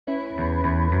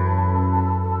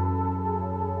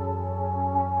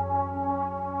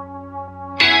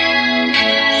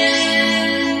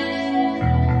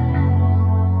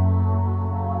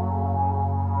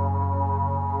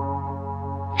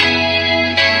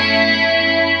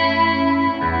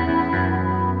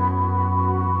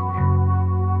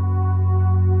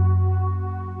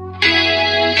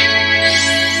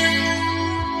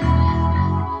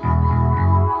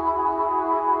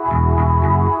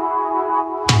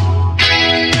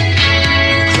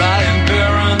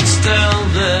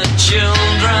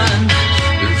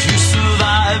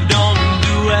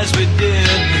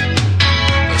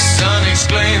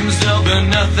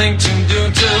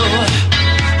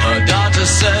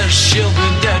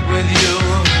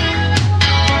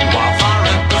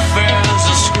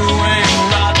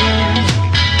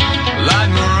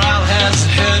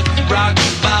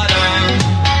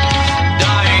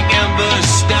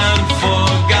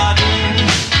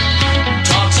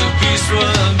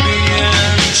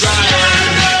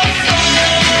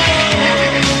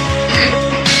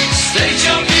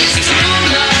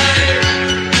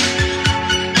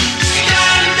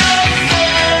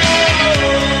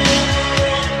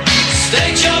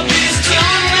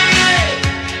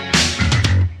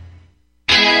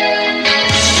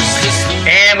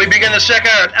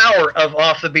second hour of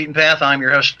Off the Beaten Path. I'm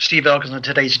your host, Steve Elkins, and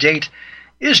today's date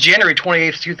is January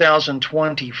 28th,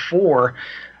 2024.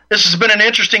 This has been an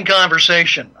interesting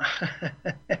conversation.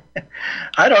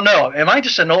 I don't know. Am I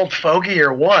just an old fogey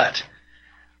or what?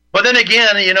 But then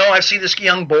again, you know, I see this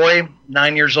young boy,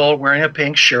 9 years old, wearing a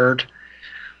pink shirt.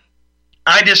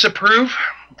 I disapprove.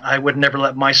 I would never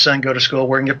let my son go to school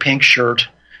wearing a pink shirt.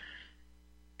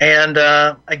 And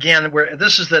again,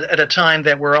 this is at a time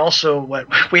that we're also,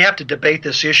 we have to debate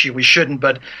this issue. We shouldn't,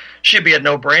 but should be a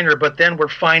no-brainer. But then we're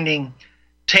finding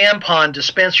tampon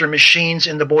dispenser machines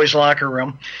in the boys' locker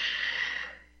room.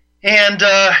 And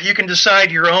you can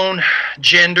decide your own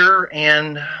gender,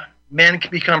 and men can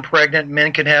become pregnant,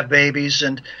 men can have babies,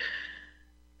 and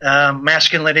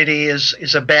masculinity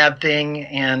is a bad thing,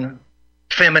 and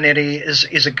femininity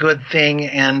is a good thing,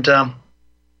 and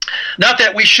not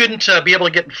that we shouldn't be able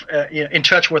to get in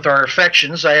touch with our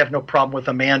affections. I have no problem with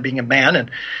a man being a man,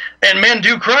 and men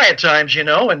do cry at times, you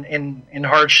know, in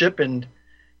hardship and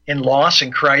in loss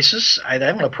and crisis. I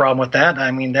have no problem with that.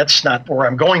 I mean, that's not where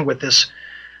I'm going with this.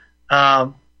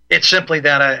 It's simply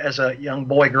that as a young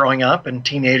boy growing up and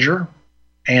teenager,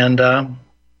 and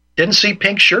didn't see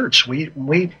pink shirts. We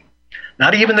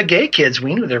not even the gay kids,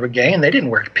 we knew they were gay, and they didn't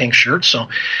wear pink shirts. So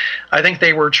I think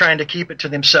they were trying to keep it to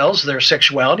themselves, their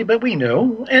sexuality, but we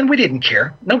knew, and we didn't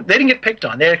care. No, they didn't get picked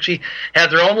on. They actually had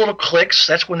their own little cliques.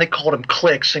 That's when they called them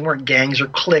cliques. They weren't gangs or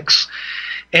cliques.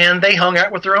 And they hung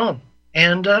out with their own.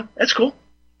 And that's cool.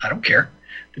 I don't care.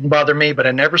 Didn't bother me, but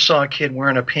I never saw a kid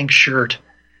wearing a pink shirt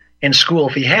in school.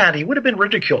 If he had, he would have been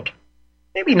ridiculed.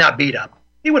 Maybe not beat up.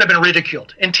 He would have been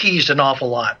ridiculed and teased an awful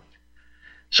lot.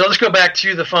 So let's go back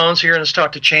to the phones here and let's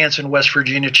talk to Chance in West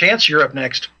Virginia. Chance, you're up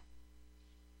next.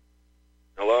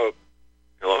 Hello.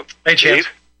 Hey, Chance. Steve?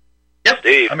 Yep,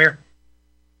 Steve. I'm here.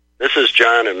 This is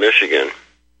John in Michigan.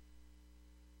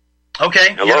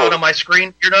 Okay, Hello. you're not on my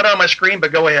screen. You're not on my screen,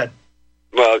 but go ahead.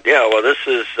 Well, this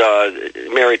is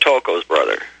Mary Toko's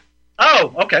brother.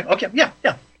 Oh, okay, yeah.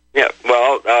 Yeah,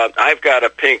 well, I've got a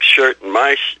pink shirt in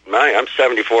I'm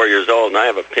 74 years old, and I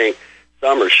have a pink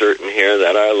summer shirt in here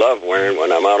that I love wearing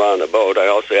when I'm out on the boat. I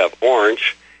also have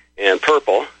orange and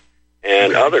purple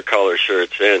and other color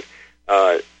shirts. And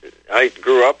I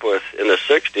grew up in the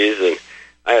 60s, and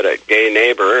I had a gay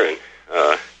neighbor, and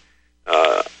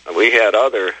we had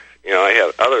I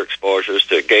have other exposures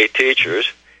to gay teachers.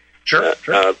 Sure.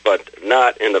 But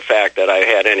not in the fact that I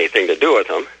had anything to do with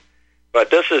them. But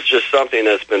this is just something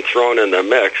that's been thrown in the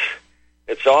mix.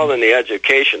 It's all in the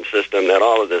education system that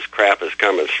all of this crap is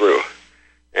coming through.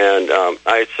 And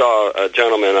I saw a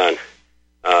gentleman on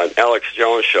Alex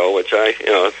Jones' show, which I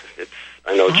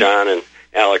know John and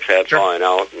Alex had fallen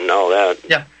out and all that.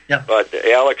 Yeah. But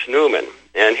Alex Newman,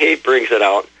 and he brings it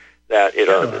out that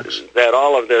that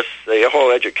all of this, the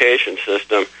whole education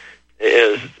system,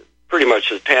 is pretty much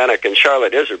satanic. And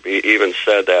Charlotte Iserby even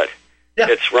said that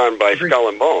it's run by Skull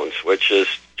and Bones, which is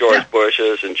George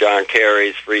Bush's and John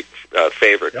Kerry's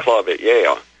favorite club at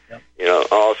Yale. You know,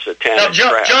 all satanic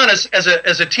crap. John,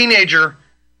 as a teenager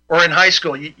or in high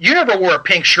school, you never wore a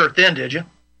pink shirt then, did you?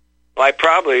 I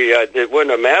probably, it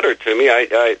wouldn't have mattered to me.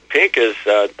 Pink is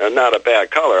not a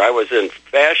bad color. I was in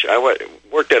fashion. I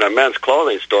worked at a men's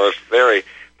clothing store, a very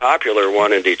popular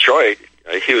one in Detroit,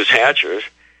 Hughes Hatchers,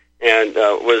 and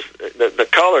the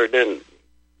color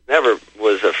never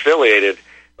was affiliated.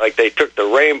 Like they took the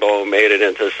rainbow, made it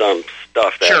into some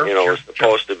stuff that was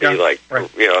supposed to be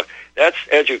that's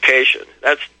education.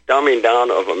 That's dumbing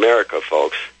down of America,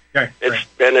 folks. Right. And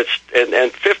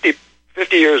 50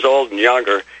 years old and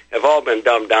younger have all been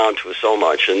dumbed down to so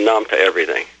much and numb to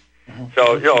everything. Mm-hmm.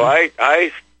 So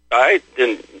I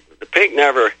didn't. The pink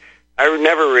I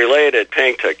never related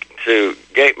pink to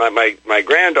gay. My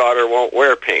granddaughter won't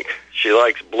wear pink. She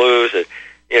likes blues, and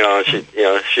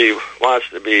she wants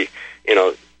to be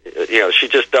she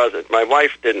just doesn't. My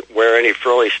wife didn't wear any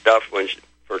frilly stuff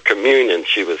for communion.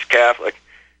 She was Catholic,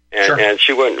 and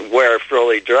she wouldn't wear a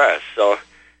frilly dress. So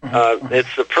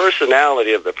it's the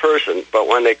personality of the person. But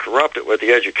when they corrupt it with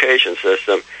the education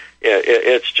system,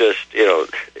 it's just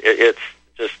it's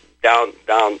just down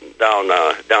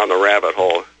the rabbit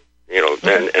hole.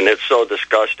 And it's so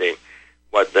disgusting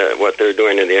what they're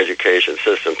doing in the education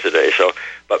system today. So,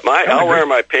 but I'll wear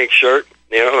my pink shirt.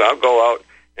 I'll go out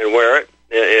and wear it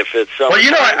if it's. Well,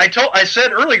 I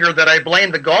said earlier that I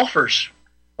blame the golfers.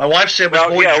 My wife said it was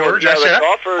Boy George. I said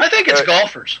I think it's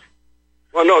golfers.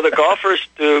 Well, no, the golfers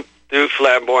do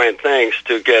flamboyant things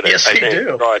to get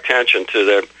draw attention to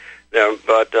them.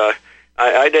 But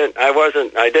I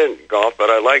didn't golf, but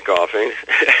I like golfing.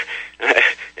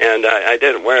 And I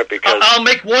didn't wear it because... I'll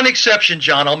make one exception,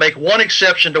 John. I'll make one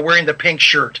exception to wearing the pink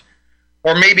shirt.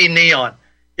 or maybe neon.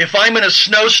 If I'm in a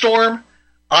snowstorm,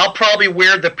 I'll probably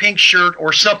wear the pink shirt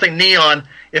or something neon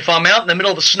if I'm out in the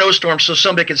middle of a snowstorm so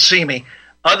somebody can see me.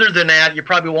 Other than that, you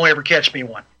probably won't ever catch me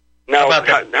one. Now,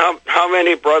 how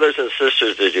many brothers and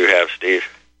sisters did you have, Steve?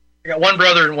 I got one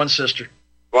brother and one sister.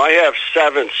 Well, I have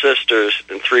 7 sisters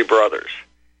and 3 brothers,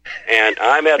 and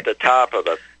I'm at the top of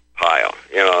the pile.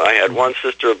 I had one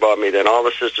sister above me, then all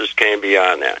the sisters came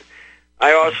beyond that.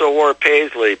 I also wore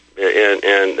paisley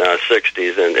in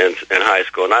 60s and in high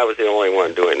school, and I was the only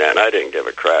one doing that, and I didn't give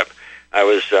a crap. I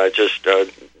was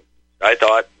I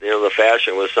thought, the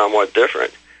fashion was somewhat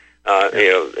different.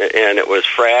 And it was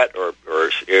frat or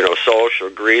social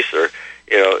Grease or,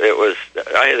 it was,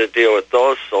 I had to deal with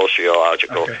those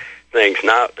sociological things,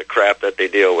 not the crap that they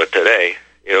deal with today.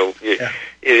 You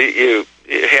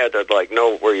had to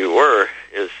know where you were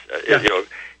you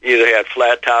either had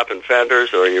flat top and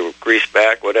fenders or you were greased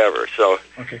back, whatever. So,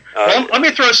 let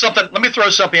me throw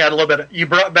something out a little bit. You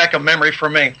brought back a memory for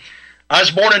me. I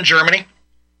was born in Germany,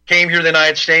 came here to the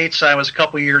United States. I was a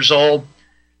couple years old.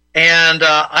 And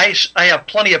I have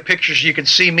plenty of pictures. You can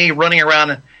see me running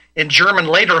around in German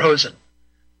lederhosen.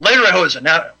 Lederhosen.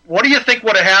 Now, what do you think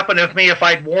would have happened if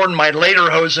I'd worn my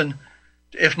lederhosen,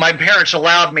 if my parents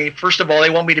allowed me? First of all, they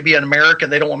want me to be an American.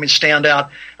 They don't want me to stand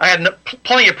out. I had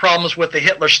plenty of problems with the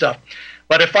Hitler stuff.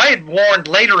 But if I had worn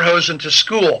lederhosen to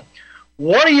school,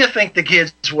 what do you think the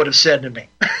kids would have said to me?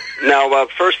 Now,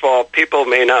 first of all, people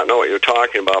may not know what you're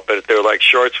talking about, but they're like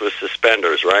shorts with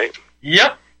suspenders, right?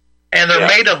 Yep. And they're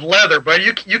made of leather, but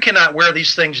you cannot wear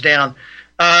these things down.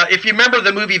 If you remember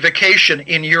the movie Vacation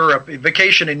in Europe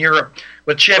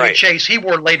with Chevy Chase, he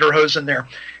wore lederhosen there.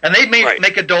 And they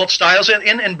make adult styles.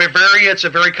 In Bavaria, it's a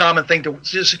very common thing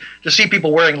to see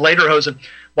people wearing lederhosen.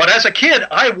 But as a kid,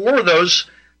 I wore those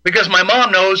because my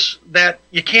mom knows that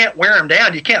you can't wear them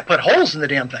down. You can't put holes in the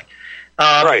damn thing.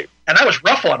 And I was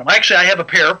rough on them. Actually, I have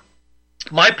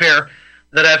my pair,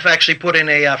 that I've actually put in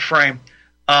a frame.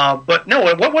 But no,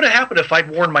 what would have happened if I'd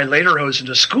worn my lederhosen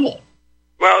to school?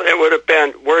 Well, it would have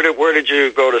been, where did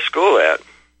you go to school at?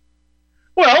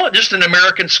 Well, just an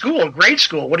American school, grade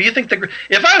school. What do you think?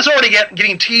 If I was already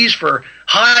getting teased for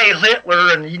Heil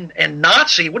Hitler and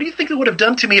Nazi, what do you think it would have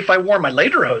done to me if I wore my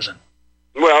lederhosen?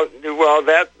 Well,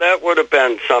 that would have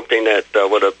been something that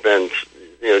would have been,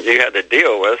 you had to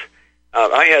deal with.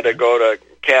 I had to go to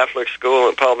Catholic school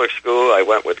and public school. I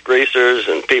went with greasers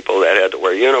and people that had to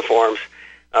wear uniforms.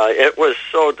 It was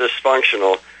so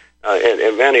dysfunctional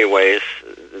in many ways.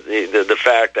 The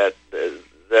fact that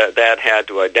had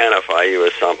to identify you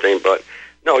as something, but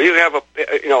no, you have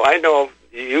I know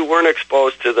you weren't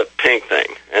exposed to the pink thing,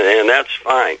 and that's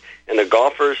fine. And the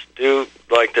golfers do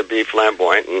like to be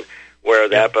flamboyant and wear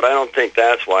that, but I don't think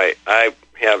that's why I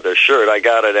have the shirt. I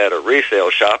got it at a resale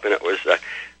shop, and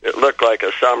it looked like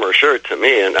a summer shirt to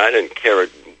me, and I didn't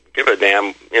give a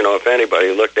damn, if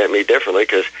anybody looked at me differently,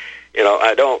 because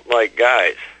I don't like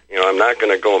guys. I'm not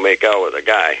going to go make out with a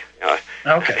guy.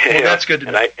 Okay, well, that's good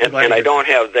to know. And I don't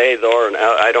have they, though, and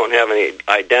I don't have any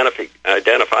identity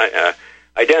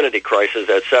crisis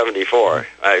at 74.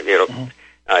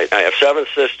 I have 7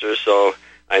 sisters, so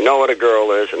I know what a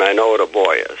girl is, and I know what a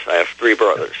boy is. I have 3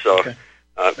 brothers. So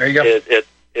there you go.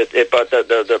 But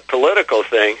the political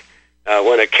thing,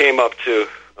 when it came up to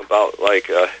about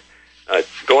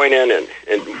going in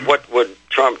and what would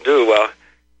Trump do, well,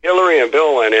 Hillary and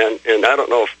Bill went in, and I don't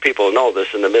know if people know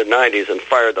this, in the mid-'90s and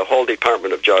fired the whole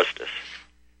Department of Justice.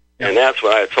 Yeah. And that's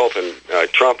what I was hoping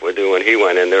Trump would do when he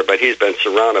went in there, but he's been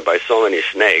surrounded by so many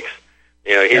snakes.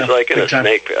 He's like in a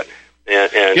snake pit.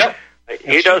 And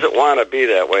he doesn't want to be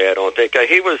that way, I don't think.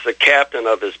 He was the captain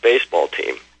of his baseball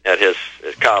team at his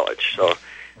college. So,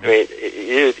 I mean,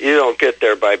 you don't get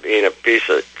there by being a piece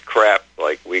of crap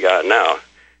like we got now.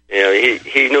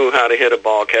 He knew how to hit a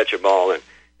ball, catch a ball,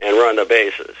 and run the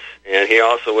bases. And he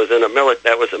also was in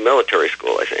that was a military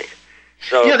school, I think.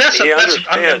 So yeah,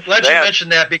 I'm glad you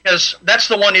mentioned that, because that's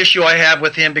the one issue I have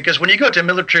with him. Because when you go to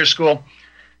military school,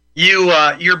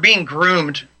 you're being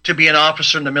groomed to be an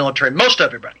officer in the military. Most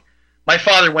everybody. My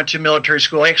father went to military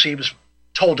school. Actually, he was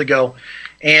told to go.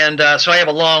 And so I have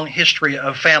a long history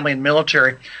of family in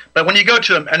military. But when you go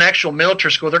to an actual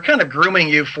military school, they're kind of grooming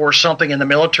you for something in the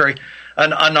military,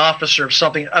 an officer of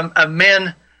something, a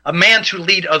man to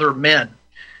lead other men.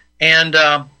 And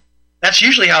that's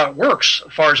usually how it works,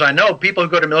 as far as I know. People who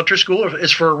go to military school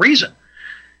is for a reason.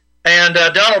 And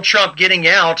Donald Trump getting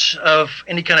out of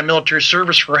any kind of military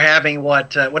service for having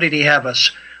what did he have,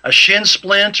 a shin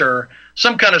splint or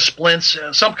some kind of splints,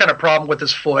 some kind of problem with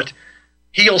his foot,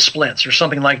 heel splints or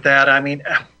something like that. I mean,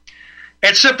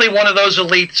 it's simply one of those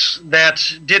elites that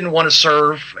didn't want to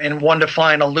serve and wanted to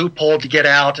find a loophole to get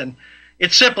out. And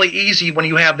it's simply easy when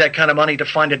you have that kind of money to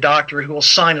find a doctor who will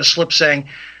sign a slip saying,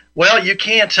 well, you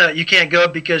can't go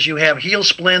because you have heel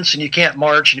splints and you can't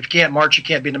march, and if you can't march, you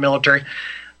can't be in the military.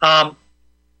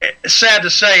 Sad to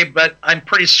say, but I'm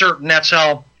pretty certain that's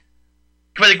how.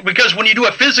 Because when you do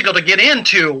a physical to get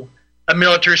into a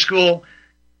military school,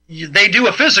 they do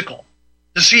a physical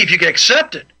to see if you get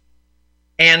accepted.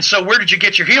 And so, where did you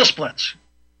get your heel splints?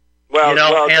 Well,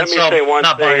 let me say one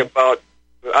thing about.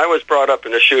 I was brought up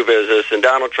in the shoe business, and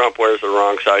Donald Trump wears the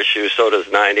wrong size shoes. So does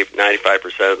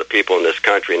 95% of the people in this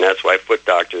country, and that's why foot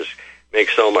doctors make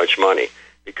so much money,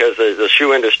 because the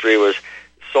shoe industry was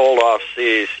sold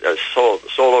overseas in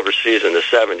the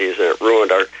 70s, and it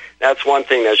ruined our. That's one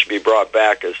thing that should be brought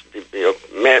back is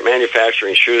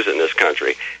manufacturing shoes in this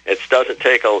country. It doesn't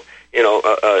take a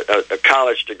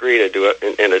college degree to do it,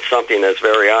 and it's something that's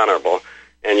very honorable.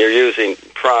 And you're using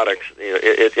products,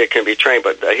 it can be trained.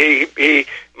 But he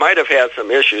might have had some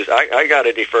issues. I got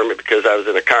a deferment because I was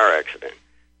in a car accident,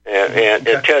 and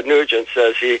Ted Nugent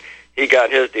says he got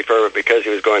his deferment because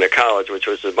he was going to college, which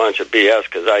was a bunch of BS.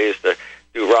 Because I used to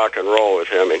do rock and roll with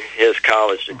him, and his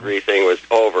college degree thing was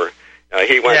over.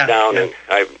 He went down, and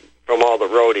from all the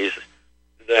roadies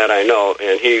that I know,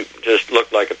 and he just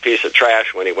looked like a piece of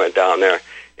trash when he went down there.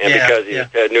 And because he's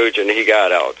Ted Nugent, he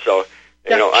got out. So,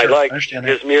 I like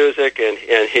his music,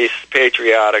 and he's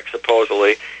patriotic,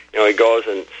 supposedly. He goes,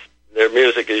 and their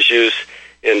music is used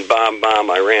in Bomb,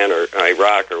 Iran, or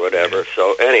Iraq, or whatever. Yeah.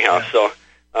 So, anyhow,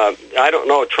 I don't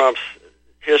know Trump's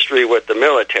history with the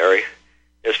military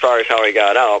as far as how he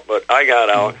got out, but I got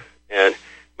out, and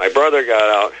my brother got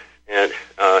out, and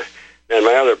then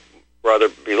my other brother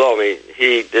below me,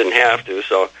 he didn't have to.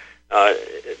 So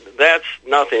that's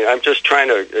nothing. I'm just trying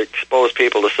to expose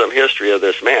people to some history of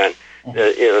this man.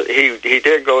 He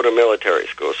did go to military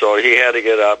school, so he had to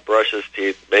get up, brush his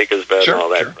teeth, make his bed, and all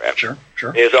that crap.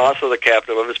 Sure. He's also the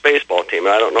captain of his baseball team.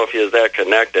 I don't know if he is that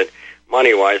connected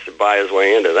money-wise to buy his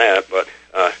way into that, but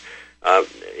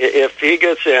if he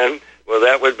gets in, well,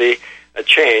 that would be a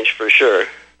change for sure.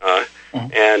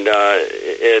 And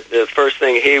the first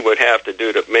thing he would have to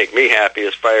do to make me happy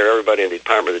is fire everybody in the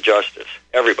Department of Justice.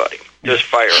 Everybody. Just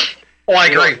fire them. Oh, I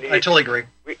agree. I totally agree.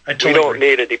 We don't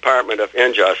need a Department of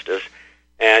Injustice.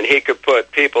 And he could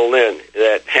put people in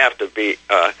that have to be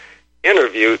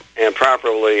interviewed and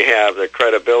properly have the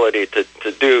credibility to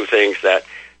do things that...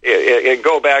 It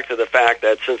go back to the fact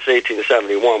that since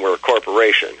 1871 we're a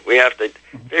corporation. We have to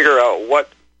figure out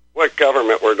what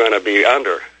government we're going to be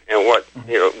under and what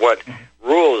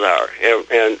rules are.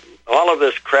 And all of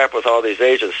this crap with all these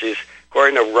agencies,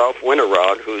 according to Ralph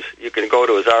Winterrod, you can go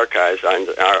to his archives on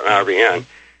RBN,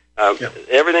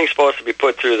 everything's supposed to be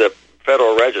put through the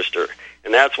Federal Register.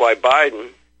 And that's why Biden,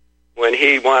 when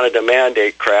he wanted to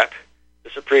mandate crap, the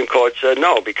Supreme Court said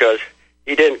no, because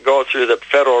he didn't go through the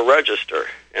Federal Register.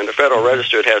 And the Federal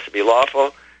Register, it has to be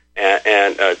lawful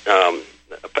and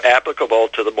applicable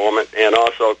to the moment, and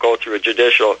also go through a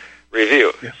judicial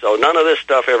review. Yeah. So none of this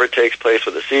stuff ever takes place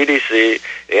with the CDC,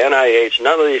 the NIH,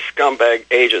 none of these scumbag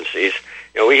agencies.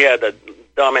 We had the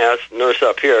dumbass nurse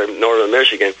up here in northern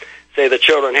Michigan say the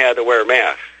children had to wear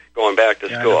masks going back to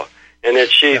school. And then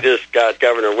she just got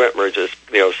Governor Whitmer just,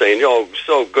 saying,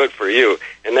 so good for you.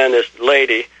 And then this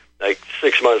lady, like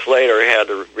 6 months later, had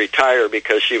to retire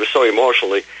because she was so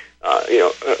emotionally,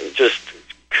 just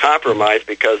compromised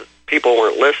because people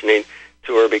weren't listening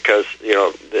to her because,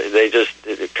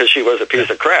 because she was a piece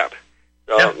of crap.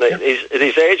 So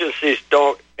these agencies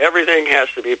everything has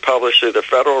to be published through the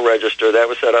Federal Register. That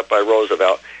was set up by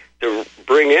Roosevelt to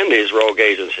bring in these rogue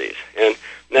agencies. And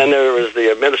then there was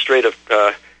the Administrative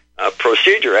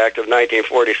Procedure Act of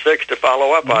 1946 to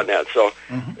follow up on that. So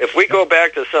if we go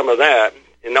back to some of that,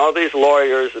 and all these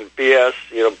lawyers and BS,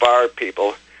 bar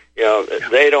people,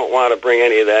 they don't want to bring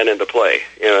any of that into play.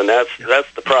 And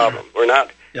that's the problem. We're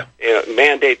not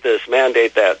mandate this,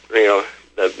 mandate that.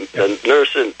 The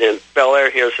nurse in Bel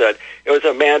Air here said it was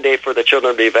a mandate for the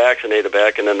children to be vaccinated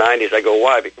back in the 90s. I go,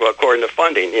 why? Well, according to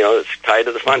funding, it's tied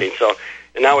to the funding. So,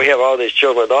 and now we have all these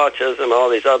children with autism, all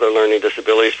these other learning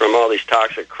disabilities from all these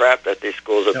toxic crap that these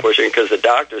schools are pushing because the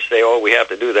doctors say, we have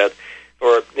to do that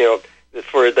for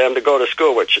them to go to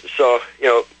school.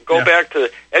 Go back to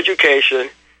education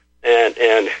and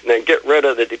then get rid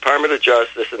of the Department of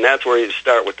Justice, and that's where you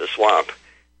start with the swamp.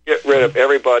 Get rid of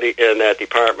everybody in that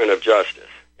Department of Justice.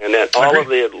 And then all of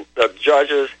the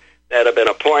judges that have been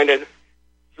appointed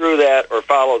through that or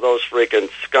follow those freaking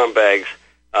scumbags,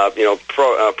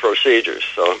 procedures.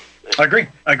 So I agree.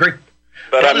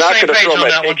 But I'm not going to throw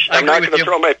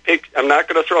my pink. I'm not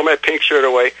going to throw my pink shirt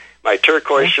away. my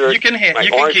turquoise shirt, you can my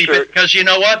keep orange it shirt. because you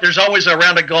know what? There's always a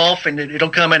round of golf, and it'll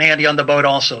come in handy on the boat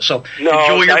also. So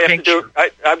enjoy your pink shirt.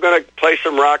 I'm going to play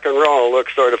some rock and roll. Look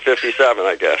sort of 57,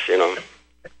 I guess.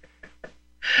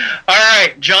 All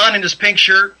right, John in his pink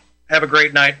shirt. Have a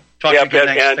great night. Talk to you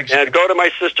again next. And go to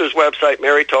my sister's website,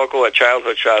 Mary Tocco at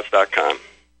childhoodshots.com.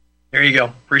 There you go.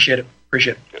 Appreciate it. All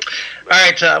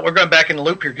right, we're going back in the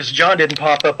loop here because John didn't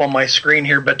pop up on my screen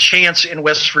here, but Chance in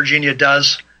West Virginia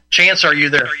does. Chance, are you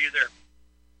there?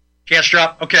 Chance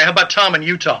drop. Okay, how about Tom in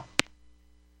Utah?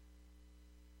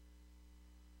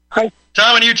 Hi.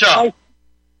 Tom in Utah.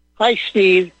 Hi,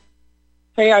 Steve.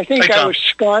 Hey, I think I was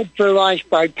scarred for life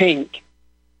by pink.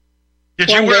 Did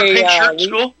you wear a pink shirt in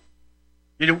school?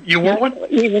 You wore one?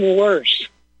 Even worse.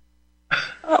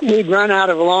 We'd run out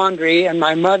of laundry, and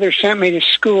my mother sent me to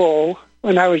school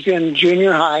when I was in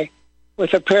junior high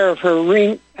with a pair of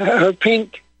her pink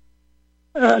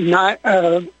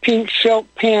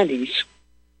silk panties.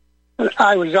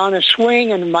 I was on a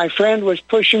swing, and my friend was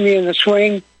pushing me in the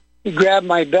swing. He grabbed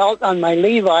my belt on my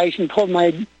Levi's and pulled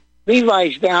my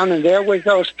Levi's down, and there was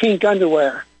those pink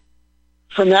underwear.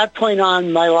 From that point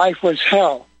on, my life was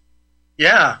hell.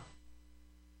 Yeah.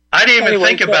 I didn't even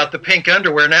think about the pink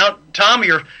underwear. Now, Tom,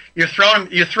 you're throwing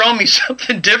me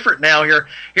something different now. Here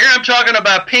I'm talking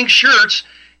about pink shirts,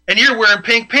 and you're wearing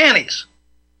pink panties.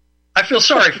 I feel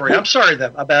sorry for you. I'm sorry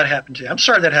that happened to you. I'm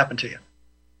sorry that happened to you.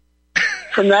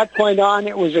 From that point on,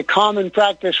 it was a common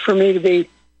practice for me to be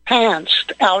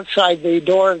pantsed outside the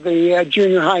door of the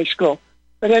junior high school.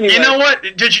 But anyway, you know what?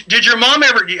 Did your mom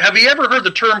ever? Have you ever heard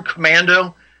the term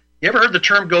commando? You ever heard the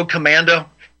term "go commando"?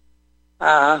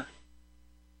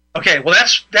 Okay, well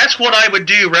that's what I would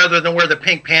do rather than wear the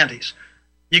pink panties.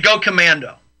 You go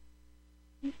commando.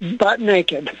 Butt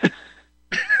naked.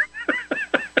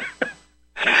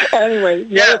 Anyway,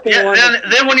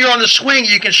 then when you're on the swing,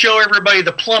 you can show everybody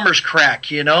the plumber's crack,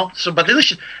 So, but at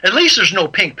least there's no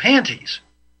pink panties.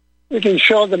 You can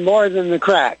show them more than the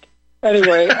crack.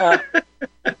 Anyway,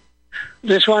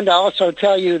 just wanted to also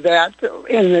tell you that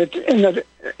in the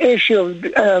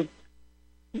issue of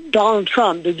Donald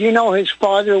Trump, did you know his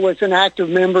father was an active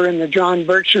member in the John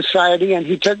Birch Society, and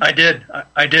he took... I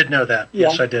did know that. Yeah.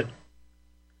 Yes, I did.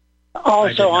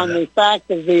 Also, on the fact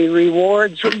of the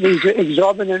rewards, these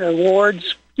exorbitant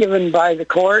awards given by the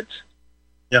courts,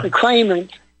 the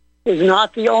claimant is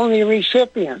not the only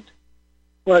recipient.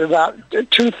 But about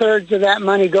 2/3 of that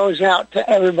money goes out to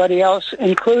everybody else,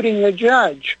 including the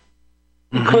judge,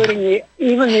 including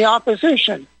even the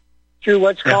opposition, through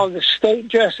what's called the State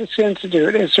Justice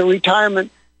Institute. It's a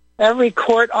retirement. Every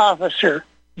court officer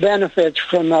benefits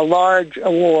from a large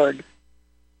award.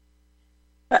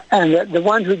 And the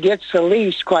one who gets the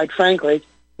least, quite frankly,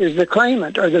 is the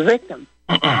claimant or the victim.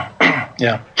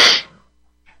 Yeah.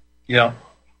 I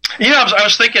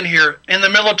was thinking here, in the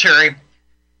military,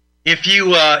 if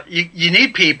you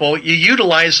need people, you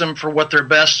utilize them for what they're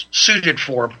best suited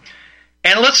for.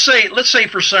 And let's say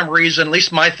for some reason, at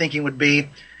least my thinking would be,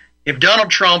 if Donald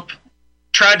Trump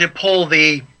tried to pull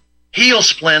the heel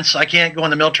splints, I can't go in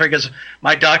the military because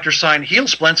my doctor signed heel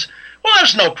splints. Well,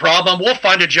 there's no problem. We'll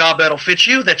find a job that'll fit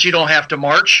you, that you don't have to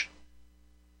march.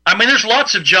 I mean, there's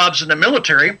lots of jobs in the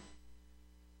military,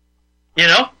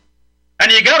 and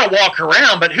you got to walk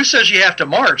around, but who says you have to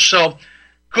march? So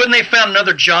couldn't they found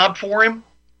another job for him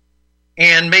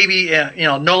and maybe,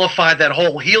 nullify that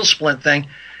whole heel splint thing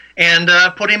and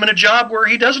put him in a job where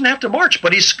he doesn't have to march,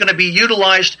 but he's going to be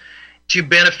utilized to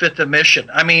benefit the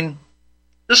mission? I mean,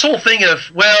 this whole thing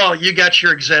of, well, you got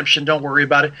your exemption, don't worry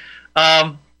about it.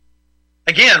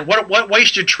 Again, what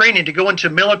wasted training to go into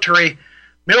military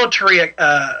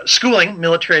schooling,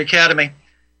 military academy,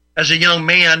 as a young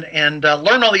man and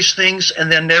learn all these things and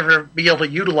then never be able to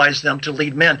utilize them to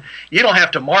lead men. You don't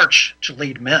have to march to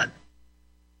lead men.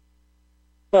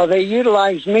 Well, they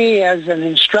utilized me as an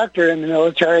instructor in the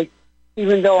military,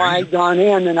 even though I had gone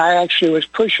in and I actually was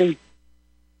pushing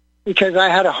because I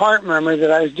had a heart murmur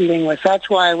that I was dealing with. That's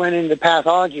why I went into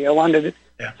pathology. I wanted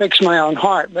to fix my own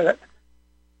heart. But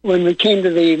when we came to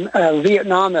the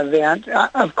Vietnam event,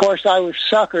 of course, I was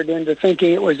suckered into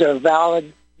thinking it was a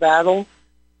valid battle.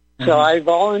 So I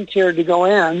volunteered to go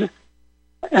in,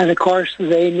 and of course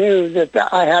they knew that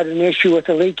I had an issue with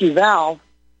a leaky valve.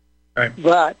 Right.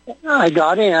 But I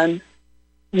got in.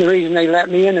 The reason they let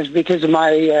me in is because of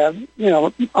my,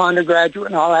 undergraduate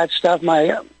and all that stuff,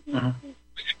 my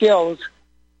skills.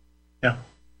 Yeah.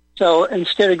 So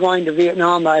instead of going to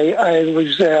Vietnam, I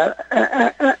was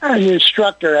an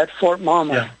instructor at Fort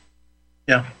Monmouth.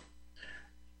 Yeah.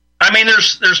 I mean,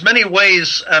 there's many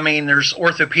ways. I mean, there's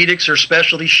orthopedics or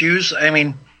specialty shoes. I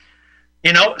mean,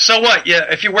 So what?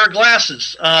 Yeah, if you wear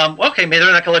glasses, okay, maybe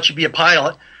they're not going to let you be a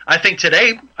pilot. I think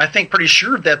pretty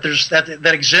sure that there's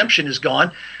that exemption is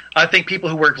gone. I think people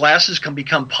who wear glasses can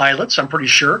become pilots. I'm pretty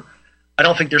sure. I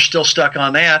don't think they're still stuck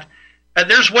on that.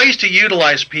 There's ways to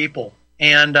utilize people,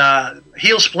 and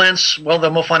heel splints. Well,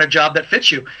 then we'll find a job that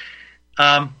fits you.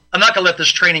 I'm not going to let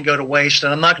this training go to waste,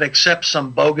 and I'm not going to accept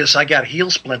some bogus I got heel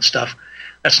splint stuff.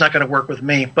 That's not going to work with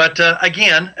me. But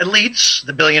again, elites,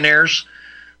 the billionaires,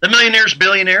 the millionaires,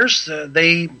 billionaires,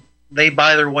 they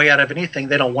buy their way out of anything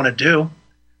they don't want to do.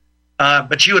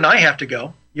 But you and I have to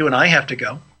go. It's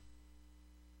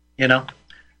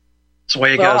the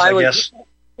way it goes, I guess.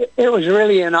 It was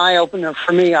really an eye-opener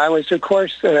for me. I was, of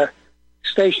course,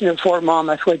 stationed at Fort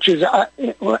Monmouth, which is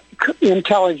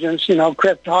intelligence,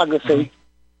 cryptography,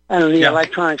 and the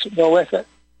electronics that go with it.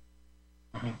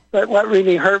 But what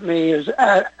really hurt me is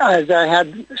as I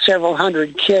had several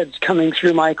hundred kids coming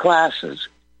through my classes.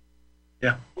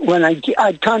 Yeah. When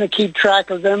I'd kind of keep track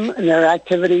of them and their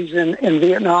activities in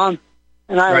Vietnam,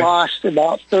 and I lost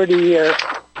about 30 or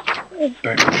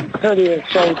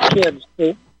so kids.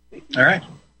 All right.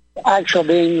 Actual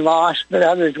being lost, but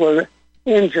others were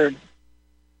injured.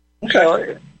 Okay.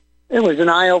 So it was an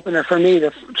eye-opener for me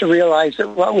to realize that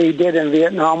what we did in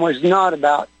Vietnam was not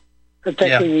about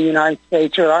protecting the United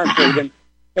States or our freedom.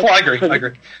 I agree.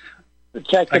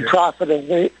 Protect the profit of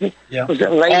the... Was it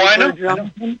I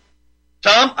know.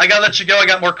 Tom, I got to let you go. I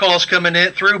got more calls coming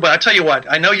through, but I tell you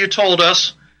what, I know you told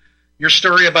us your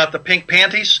story about the pink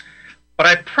panties, but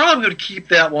I probably would keep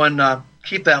that one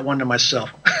to myself.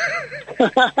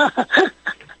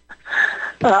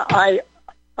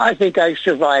 I think I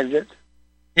survived it.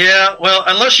 Yeah, well,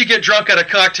 unless you get drunk at a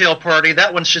cocktail party,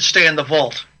 that one should stay in the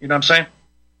vault. You know what I'm saying?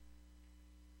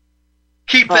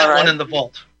 Keep that one in the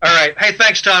vault. All right. Hey,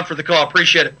 thanks, Tom, for the call.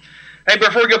 Appreciate it. Hey,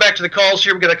 before we go back to the calls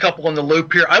here, we've got a couple in the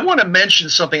loop here. I want to mention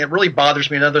something that really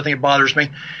bothers me. Another thing that bothers me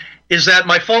is that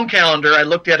my phone calendar, I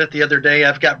looked at it the other day.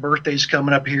 I've got birthdays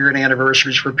coming up here and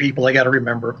anniversaries for people I got to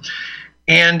remember.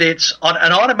 And it's on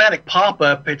an automatic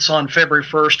pop-up. It's on February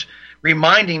 1st,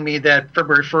 reminding me that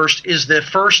February 1st is the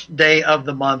first day of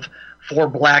the month for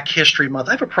Black History Month.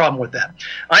 I have a problem with that.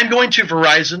 I'm going to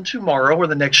Verizon tomorrow or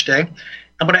the next day.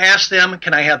 I'm going to ask them,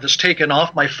 can I have this taken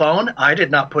off my phone? I did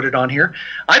not put it on here.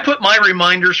 I put my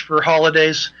reminders for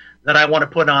holidays that I want to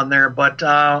put on there, but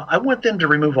I want them to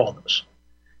remove all those.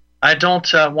 I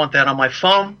don't want that on my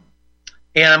phone.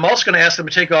 And I'm also going to ask them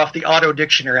to take off the auto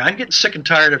dictionary. I'm getting sick and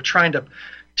tired of trying to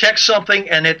text something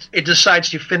and it decides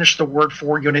to finish the word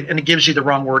for you and it gives you the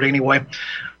wrong word anyway.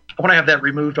 I want to have that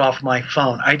removed off my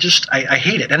phone. I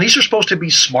hate it. And these are supposed to be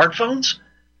smartphones.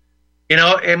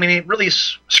 It really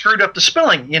screwed up the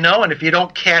spelling, and if you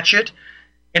don't catch it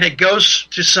and it goes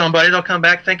to somebody, they'll come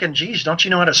back thinking, geez, don't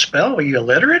you know how to spell? Are you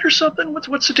illiterate or something?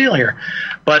 What's the deal here?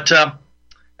 But,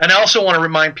 and I also want to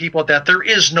remind people that there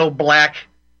is no black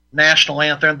national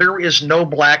anthem. There is no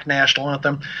black national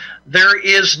anthem. There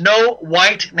is no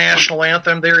white national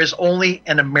anthem. There is only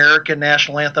an American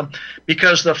national anthem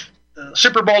because the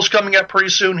Super Bowl's coming up pretty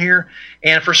soon here,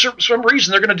 and for some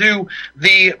reason they're going to do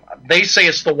they say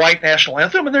it's the white national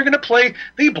anthem, and they're going to play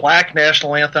the black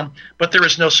national anthem, but there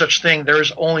is no such thing. There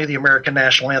is only the American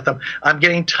national anthem. I'm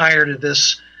getting tired of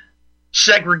this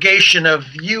segregation of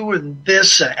you and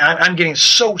this. I'm getting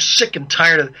so sick and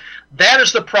tired of it. That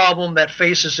is the problem that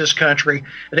faces this country,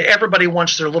 that everybody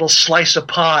wants their little slice of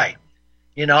pie.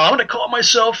 I'm going to call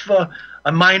myself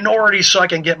a minority so I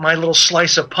can get my little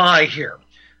slice of pie here.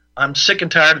 I'm sick and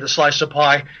tired of the slice of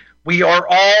pie. We are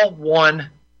all one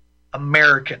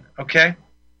American, okay?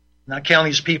 Not counting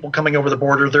these people coming over the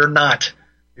border. They're not.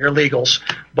 They're illegals.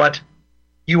 But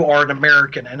you are an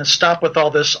American. And stop with all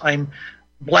this, I'm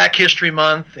Black History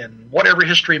Month and whatever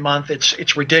History Month.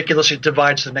 It's ridiculous. It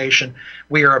divides the nation.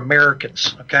 We are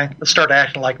Americans, okay? Let's start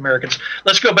acting like Americans.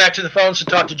 Let's go back to the phones and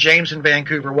talk to James in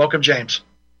Vancouver. Welcome, James.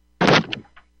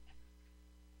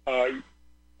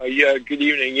 Yeah, good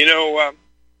evening.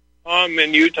 Tom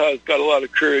in Utah has got a lot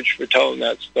of courage for telling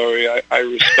that story. I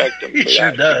respect him for he sure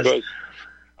that. Does. Because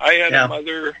I had a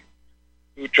mother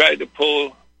who tried to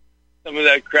pull some of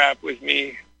that crap with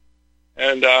me.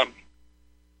 And,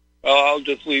 I'll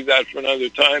just leave that for another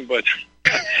time. But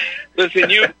listen,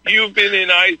 you've been in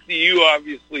ICU,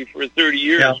 obviously, for 30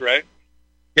 years, right?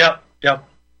 Yep.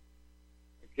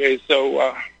 Okay,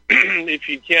 so if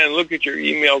you can, look at your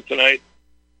email tonight.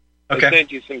 Okay. I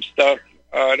sent you some stuff.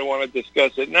 I don't want to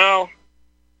discuss it now.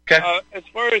 Okay. As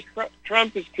far as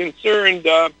Trump is concerned,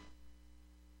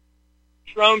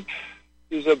 Trump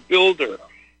is a builder,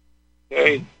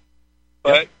 okay? Mm-hmm.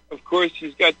 But, of course,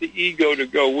 he's got the ego to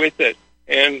go with it.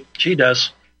 And she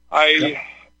does. I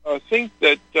think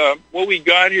that what we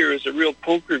got here is a real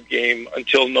poker game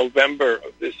until November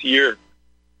of this year.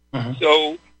 Mm-hmm.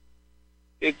 So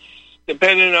it's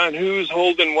dependent on who's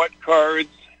holding what cards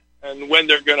and when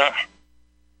they're gonna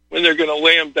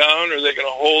lay them down, or they're gonna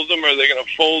hold them, or they're gonna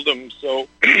fold them. So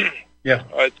yeah,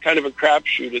 it's kind of a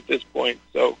crapshoot at this point.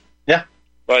 So yeah,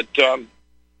 but the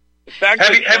fact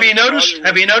have you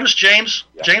noticed, James?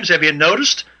 Yeah. James, have you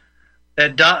noticed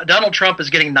that Donald Trump is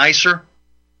getting nicer?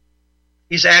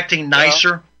 He's acting nicer.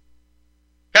 Yeah.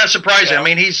 Kind of surprising. Yeah. I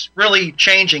mean, he's really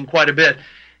changing quite a bit.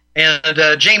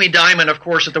 And Jamie Dimon, of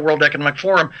course, at the World Economic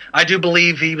Forum, I do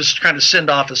believe he was trying to send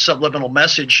off a subliminal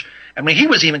message. I mean, he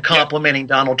was even complimenting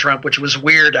Donald Trump, which was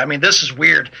weird. I mean, this is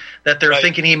weird that they're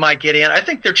thinking he might get in. I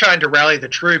think they're trying to rally the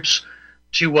troops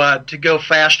to go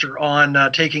faster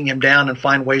on taking him down and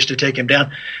find ways to take him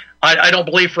down. I don't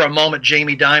believe for a moment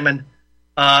Jamie Dimon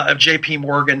of J.P.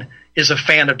 Morgan is a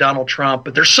fan of Donald Trump,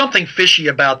 but there's something fishy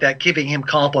about that, giving him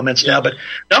compliments now. But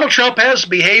Donald Trump has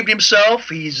behaved himself.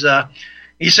 He said,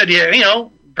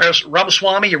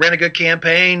 Ramaswamy, you ran a good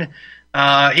campaign.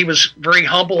 He was very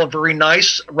humble and very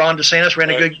nice. Ron DeSantis ran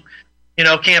a good,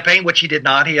 campaign, which he did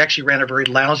not. He actually ran a very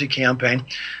lousy campaign.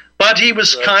 But he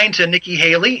was kind to Nikki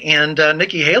Haley, and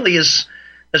Nikki Haley has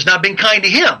not been kind to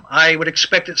him. I would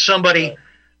expect that somebody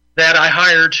that I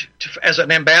hired as an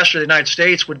ambassador to the United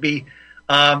States would be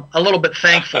a little bit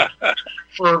thankful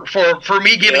for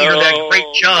me giving her that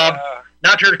great job,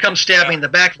 not her to come stab me in the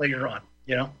back later on,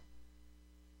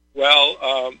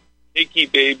 Well, Nikki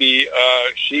baby,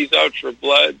 she's out for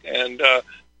blood, and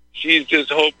she's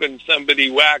just hoping somebody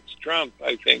whacks Trump.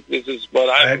 I think this is what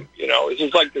this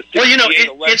is like the 68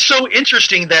 election. It's so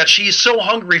interesting that she's so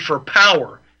hungry for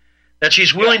power that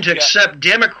she's willing to accept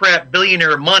Democrat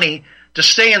billionaire money to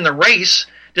stay in the race.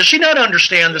 Does she not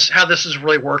understand how this is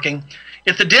really working?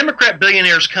 If the Democrat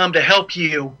billionaires come to help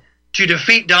you to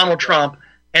defeat Donald Trump,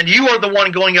 and you are the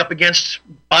one going up against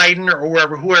Biden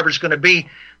or whoever's going to be,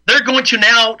 they're going to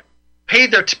now pay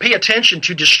attention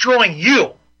to destroying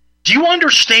you. Do you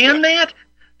understand that?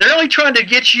 They're only trying to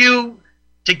get you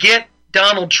to get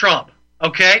Donald Trump,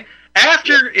 okay?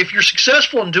 If you're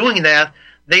successful in doing that,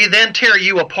 they then tear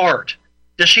you apart.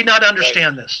 Does she not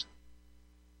understand this?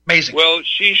 Amazing. Well,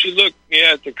 she should look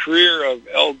at the career of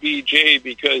LBJ,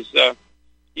 because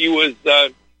he was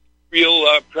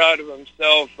real proud of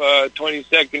himself,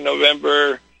 22nd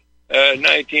November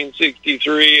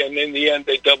 1963, and in the end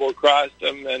they double-crossed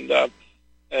him, and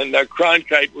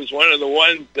Cronkite was one of the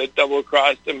ones that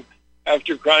double-crossed him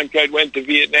after Cronkite went to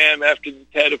Vietnam after the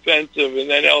Tet Offensive, and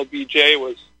then LBJ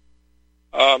was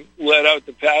let out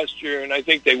the pasture, and I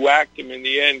think they whacked him in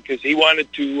the end because he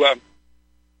wanted to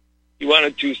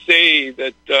say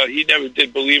that he never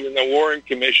did believe in the Warren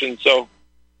Commission, so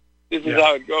this is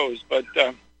how it goes. But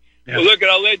well, look,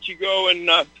 I'll let you go, and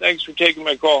thanks for taking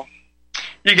my call.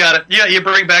 You got it. Yeah, you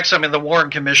bring back something, the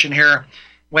Warren Commission here.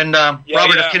 When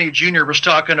Robert F. Kennedy Jr. was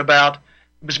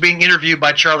being interviewed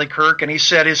by Charlie Kirk, and he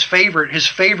said his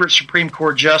favorite Supreme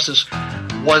Court justice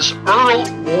was Earl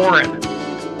Warren.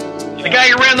 The guy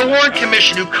who ran the Warren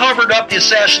Commission, who covered up the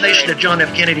assassination of John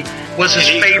F. Kennedy, was his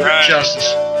favorite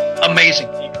justice. Amazing.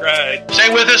 He cried.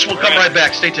 Stay with us. We'll come right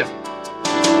back. Stay tuned.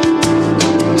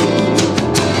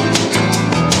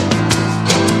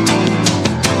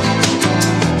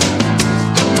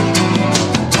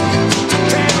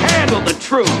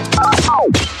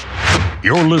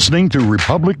 You're listening to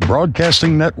Republic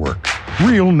Broadcasting Network.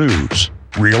 Real news,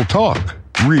 real talk,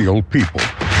 real people.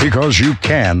 Because you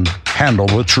can handle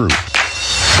the truth.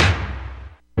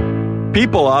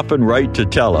 People often write to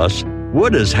tell us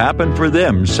what has happened for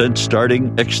them since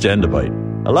starting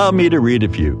Extendivite. Allow me to read a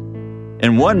few.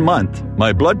 In 1 month,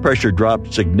 my blood pressure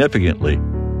dropped significantly.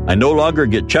 I no longer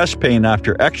get chest pain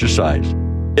after exercise.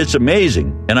 It's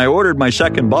amazing, and I ordered my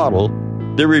second bottle.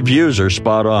 The reviews are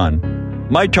spot on.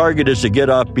 My target is to get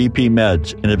off BP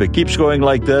meds, and if it keeps going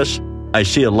like this, I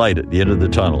see a light at the end of the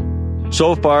tunnel.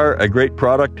 So far, a great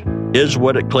product is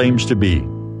what it claims to be.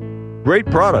 Great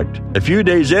product. A few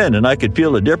days in, and I could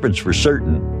feel a difference for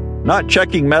certain. Not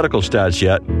checking medical stats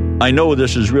yet. I know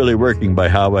this is really working by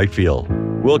how I feel.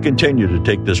 We'll continue to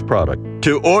take this product.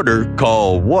 To order,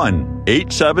 call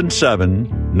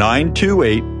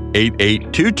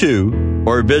 1-877-928-8822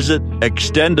 or visit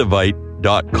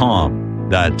extendivite.com.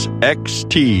 That's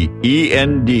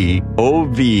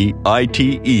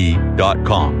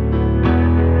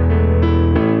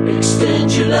extendovite.com.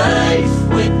 Extend your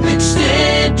life with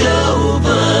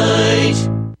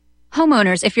Extendovite.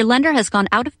 Homeowners, if your lender has gone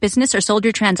out of business or sold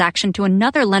your transaction to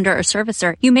another lender or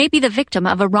servicer, you may be the victim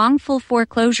of a wrongful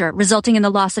foreclosure, resulting in the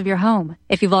loss of your home.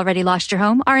 If you've already lost your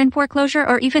home, are in foreclosure,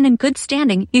 or even in good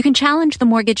standing, you can challenge the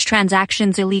mortgage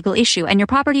transaction's illegal issue, and your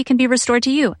property can be restored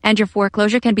to you, and your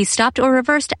foreclosure can be stopped or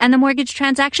reversed, and the mortgage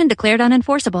transaction declared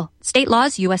unenforceable. State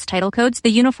laws, U.S. title codes,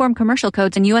 the Uniform Commercial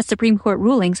Codes, and U.S. Supreme Court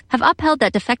rulings have upheld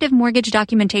that defective mortgage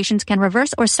documentations can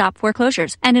reverse or stop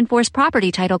foreclosures and enforce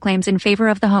property title claims in favor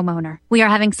of the homeowner. We are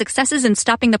having successes in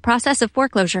stopping the process of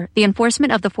foreclosure, the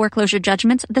enforcement of the foreclosure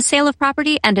judgments, the sale of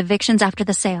property, and evictions after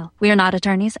the sale. We are not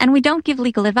attorneys, and we don't give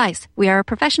legal advice. We are a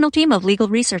professional team of legal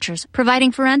researchers,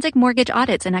 providing forensic mortgage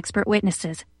audits and expert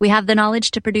witnesses. We have the knowledge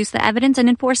to produce the evidence and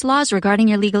enforce laws regarding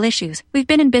your legal issues. We've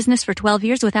been in business for 12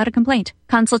 years without a complaint.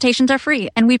 Consultations are free,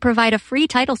 and we provide a free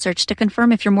title search to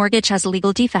confirm if your mortgage has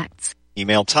legal defects.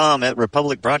 Email Tom at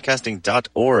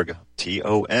republicbroadcasting.org.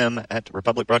 TOM at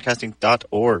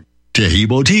republicbroadcasting.org.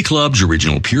 Tahibo Tea Club's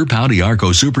original Pure Pouty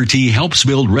Arco Super Tea helps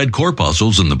build red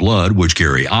corpuscles in the blood, which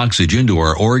carry oxygen to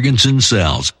our organs and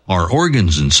cells. Our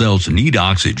organs and cells need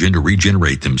oxygen to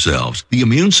regenerate themselves. The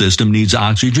immune system needs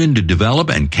oxygen to develop,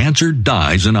 and cancer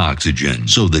dies in oxygen.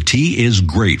 So the tea is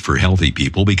great for healthy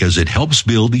people because it helps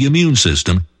build the immune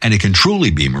system, and it can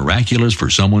truly be miraculous for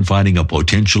someone fighting a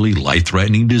potentially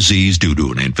life-threatening disease due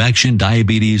to an infection,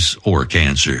 diabetes, or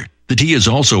cancer. The tea is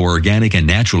also organic and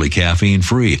naturally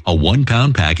caffeine-free. A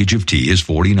 1-pound package of tea is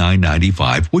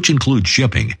 $49.95, which includes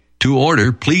shipping. To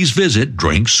order, please visit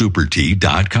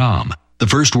drinksupertea.com. The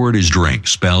first word is drink,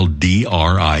 spelled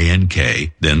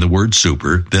D-R-I-N-K, then the word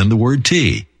super, then the word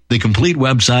tea. The complete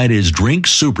website is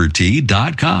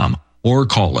drinksupertea.com. Or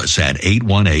call us at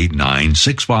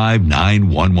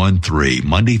 818-965-9113,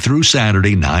 Monday through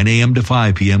Saturday, 9 a.m. to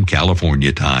 5 p.m.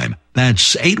 California time.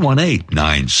 That's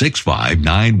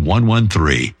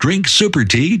 818-965-9113,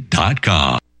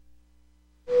 drinksupertea.com.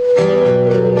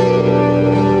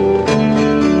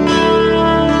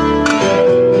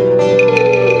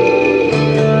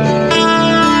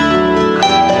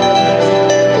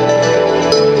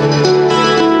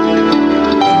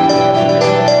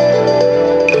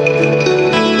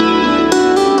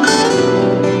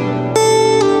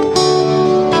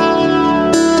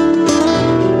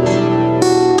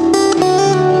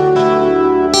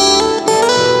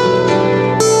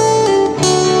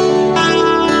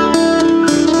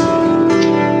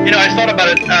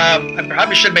 I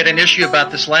probably should have made an issue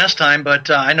about this last time, but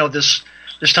I know this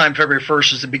time, February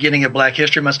 1st, is the beginning of Black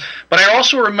History Month. But I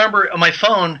also remember on my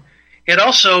phone, it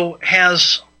also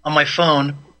has on my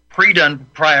phone, pre-done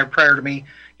prior to me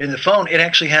in the phone, it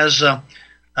actually has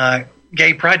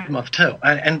Gay Pride Month too.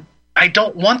 And I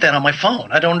don't want that on my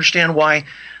phone. I don't understand why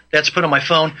that's put on my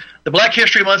phone. The Black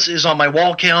History Month is on my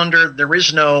wall calendar. There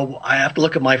is no, I have to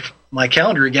look at my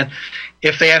calendar again,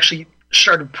 if they actually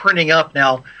started printing up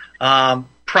now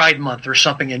Pride Month or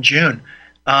something in June.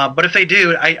 But if they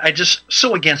do, I just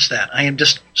so against that. I am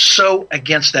just so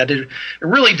against that. It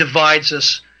really divides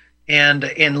us and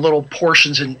in little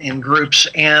portions in groups.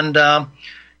 And,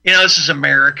 this is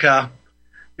America.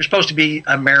 You're supposed to be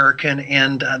American.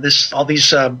 And all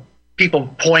these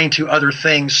people pointing to other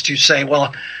things to say,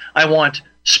 well, I want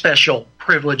special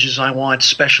privileges. I want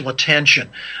special attention.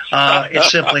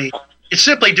 It's simply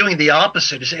doing the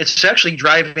opposite. It's actually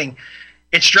driving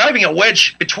a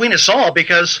wedge between us all,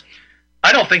 because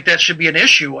I don't think that should be an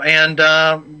issue. And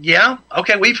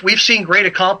we've seen great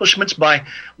accomplishments by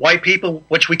white people,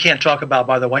 which we can't talk about,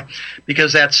 by the way,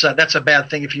 because that's a bad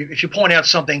thing. If you point out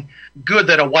something good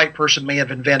that a white person may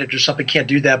have invented or something, can't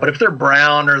do that. But if they're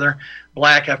brown or they're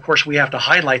black, of course we have to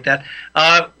highlight that.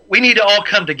 We need to all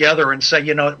come together and say,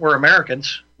 we're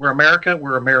Americans. We're America.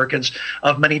 We're Americans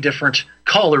of many different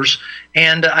colors,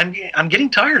 and I'm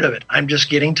getting tired of it. I'm just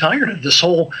getting tired of this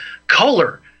whole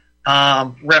color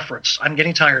reference. I'm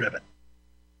getting tired of it.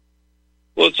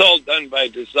 Well, it's all done by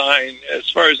design. As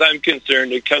far as I'm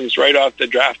concerned, it comes right off the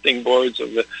drafting boards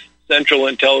of the Central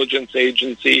Intelligence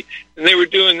Agency, and they were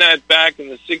doing that back in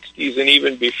the 60s and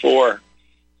even before.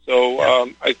 So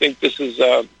I think this is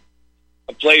a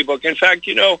playbook. In fact,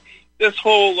 this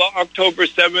whole October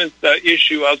 7th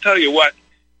issue, I'll tell you what,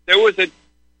 there was a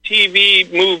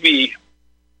TV movie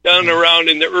done around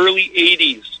in the early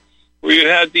 80s where you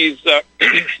had these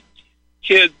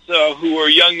kids who were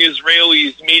young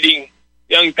Israelis meeting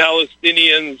young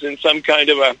Palestinians in some kind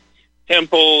of a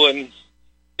temple, and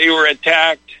they were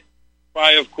attacked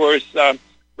by, of course,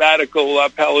 radical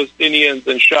Palestinians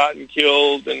and shot and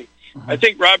killed. And I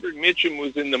think Robert Mitchum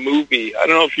was in the movie. I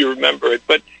don't know if you remember it,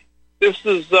 but this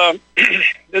is a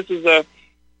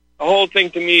whole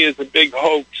thing to me is a big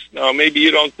hoax. Now, maybe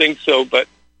you don't think so, but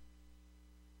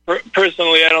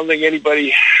personally, I don't think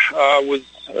anybody was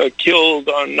killed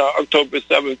on October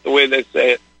 7th the way they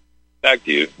say it. Back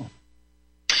to you.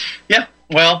 Yeah,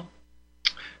 well,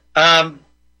 I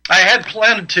had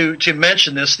planned to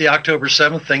mention this, the October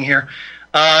 7th thing here.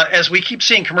 As we keep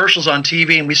seeing commercials on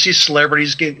TV and we see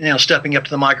celebrities stepping up to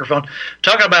the microphone,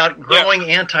 talking about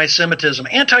growing anti-Semitism.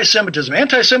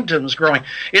 Anti-Semitism is growing.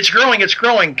 It's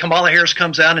growing. Kamala Harris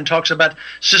comes out and talks about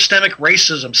systemic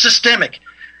racism. Systemic.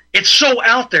 It's so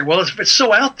out there. Well, if it's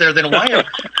so out there, then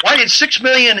why did 6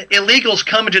 million illegals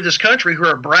come into this country who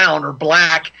are brown or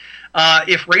black?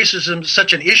 If racism is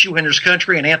such an issue in this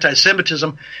country and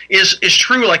anti-Semitism is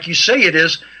true like you say it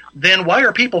is, then why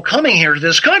are people coming here to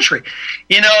this country?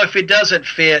 If it doesn't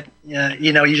fit,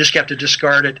 you just have to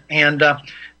discard it. And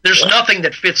there's nothing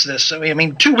that fits this. I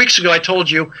mean, 2 weeks ago I told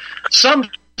you some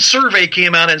survey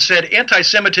came out and said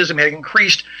anti-Semitism had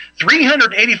increased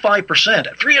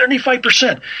 385%.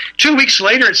 385%. 2 weeks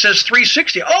later it says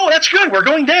 360. Oh, that's good. We're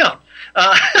going down.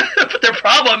 But the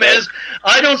problem is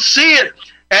I don't see it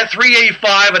at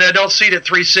 385 and I don't see it at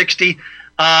 360.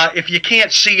 If you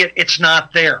can't see it, it's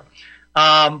not there.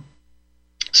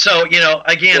 So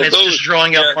again, it's just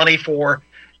drawing up money for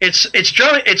it's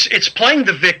playing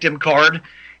the victim card,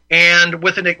 and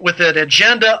with an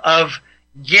agenda of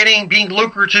being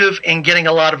lucrative and getting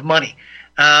a lot of money.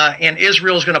 And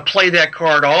Israel is going to play that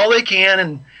card all they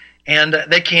can, and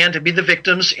they can to be the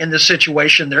victims in this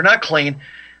situation. They're not clean.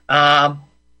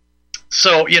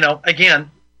 So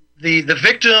again, the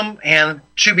victim and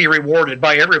to be rewarded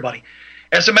by everybody.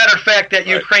 As a matter of fact, that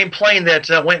Ukraine plane that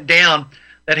went down,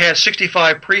 that had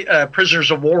 65 prisoners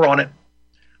of war on it,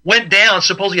 went down,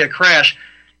 supposedly a crash.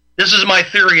 This is my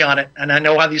theory on it, and I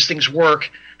know how these things work,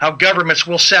 how governments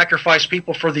will sacrifice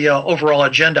people for the overall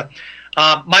agenda.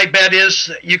 My bet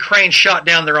is Ukraine shot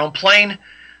down their own plane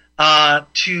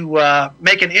to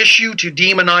make an issue, to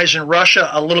demonize in Russia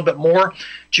a little bit more,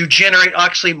 to generate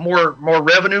actually more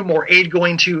revenue, more aid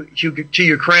going to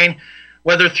Ukraine,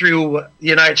 whether through the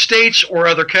United States or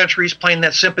other countries playing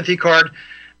that sympathy card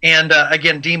and,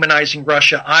 again, demonizing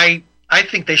Russia. I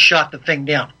think they shot the thing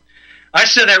down. I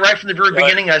said that right from the very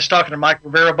beginning. I was talking to Mike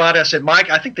Rivera about it. I said, Mike,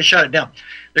 I think they shot it down.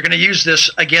 They're going to use this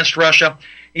against Russia.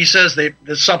 He says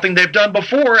it's something they've done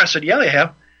before. I said, yeah, they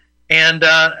have. And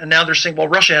now they're saying, well,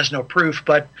 Russia has no proof.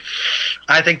 But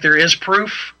I think there is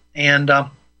proof. And,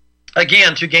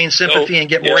 again, to gain sympathy and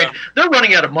get more aid, they're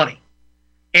running out of money.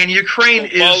 And Ukraine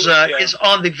is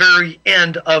on the very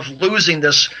end of losing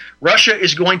this. Russia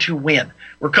is going to win.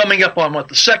 We're coming up on,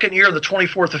 the second year, the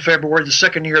 24th of February, the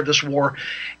second year of this war.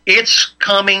 It's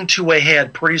coming to a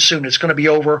head pretty soon. It's going to be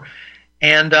over.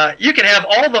 And you can have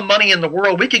all the money in the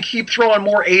world. We can keep throwing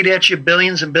more aid at you,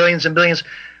 billions and billions and billions.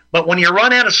 But when you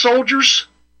run out of soldiers,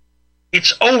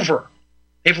 it's over.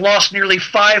 They've lost nearly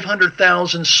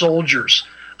 500,000 soldiers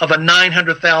of a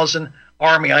 900,000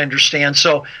 army, I understand.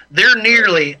 So they're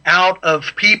nearly out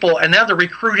of people, and now they're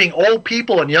recruiting old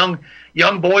people and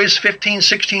young boys, 15,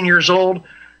 16 years old.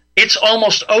 It's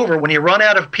almost over. When you run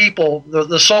out of people,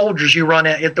 the soldiers you run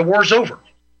out, the war's over.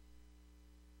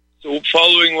 So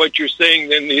following what you're saying,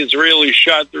 then the Israelis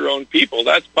shot their own people.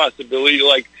 That's a possibility,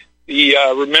 like the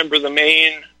Remember the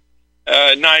Maine,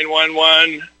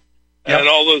 911, and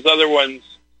all those other ones.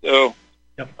 So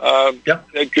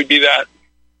that could be that.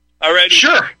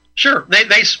 Alrighty. Sure.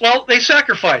 They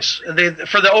sacrifice.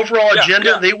 For the overall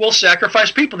agenda, they will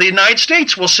sacrifice people. The United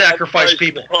States will sacrifice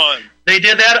people. They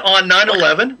did that on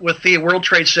 9/11 with the World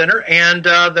Trade Center, and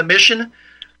the mission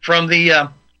from the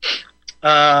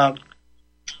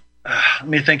let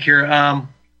me think here.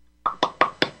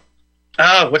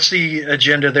 What's the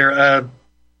agenda there?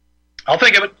 I'll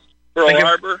think of it. Pearl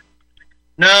Harbor?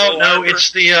 No,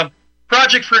 it's the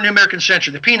Project for a New American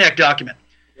Century, the PNAC document.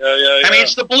 I mean,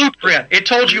 it's the blueprint. It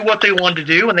told you what they wanted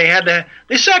to do, and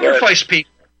they sacrificed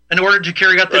people in order to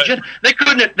carry out the agenda. They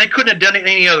couldn't have done it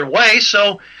any other way,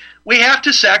 so we have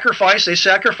to sacrifice. They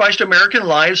sacrificed American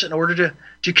lives in order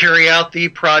to carry out the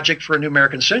Project for a New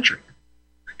American Century.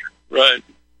 Right.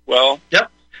 Well. Yep.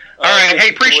 All right. Hey,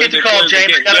 appreciate the call,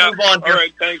 James. Got to move on here. All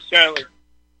right. Thanks, Chandler.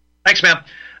 Thanks, ma'am.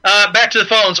 Back to the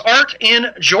phones. Art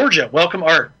in Georgia. Welcome,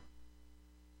 Art.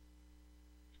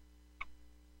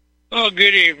 Oh,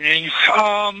 good evening.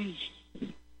 I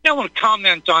want to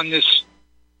comment on this,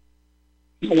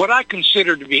 what I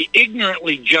consider to be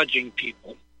ignorantly judging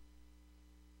people.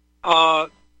 I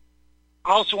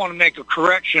also want to make a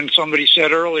correction. Somebody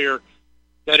said earlier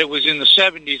that it was in the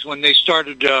 70s when they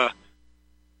started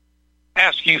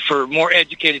asking for more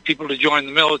educated people to join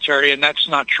the military, and that's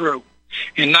not true.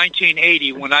 In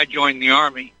 1980, when I joined the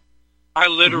Army, I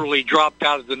literally dropped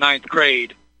out of the 9th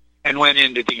grade and went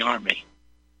into the Army.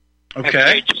 at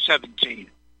the age of 17.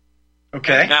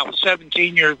 Okay. And I was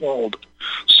 17 years old.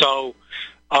 So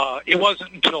it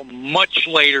wasn't until much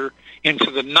later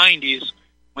into the 90s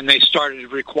when they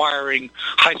started requiring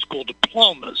high school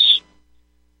diplomas.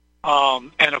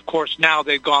 And, of course, now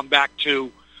they've gone back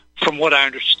to, from what I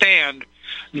understand,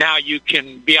 now you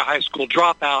can be a high school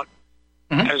dropout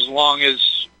as long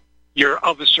as you're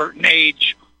of a certain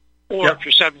age, or if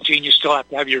you're 17, you still have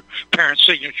to have your parents'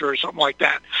 signature or something like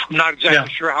that. I'm not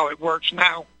exactly sure how it works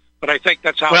now, but I think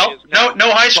that's how it is now. No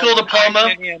high school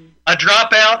diploma, a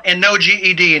dropout, and no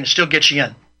GED, and it still gets you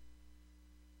in.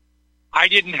 I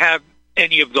didn't have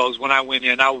any of those when I went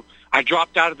in. I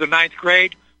dropped out of the 9th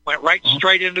grade, went right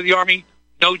straight into the Army,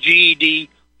 no GED,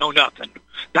 no nothing.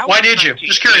 Why did you?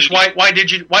 Just curious, why'd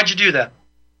you do that?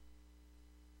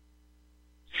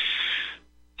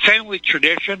 Family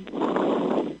tradition.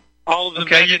 All of the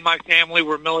men in my family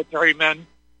were military men.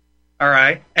 All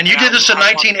right. And you did this in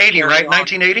 1980, right?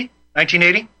 1980?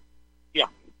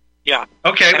 Yeah.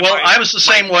 Okay, well, I was the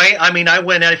same way. I mean,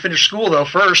 I finished school, though,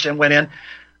 first and went in.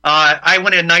 I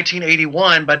went in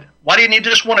 1981, but why didn't you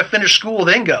just want to finish school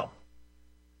then go?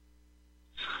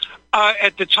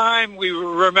 At the time, we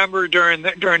remember during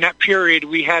that period,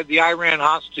 we had the Iran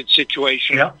hostage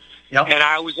situation. Yeah. And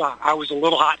I was a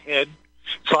little hothead.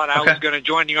 Thought I was going to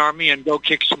join the Army and go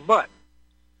kick some butt.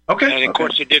 Okay. And, of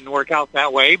course, it didn't work out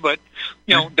that way, but,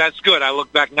 that's good. I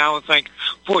look back now and think,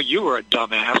 boy, you were a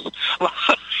dumbass.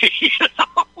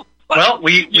 Well,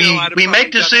 we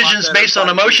make decisions based on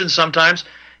emotions sometimes,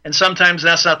 and sometimes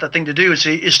that's not the thing to do. Is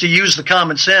to use the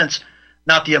common sense,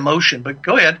 not the emotion. But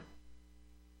go ahead.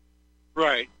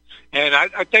 Right. And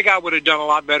I think I would have done a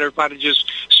lot better if I'd have just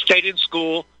stayed in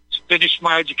school, finished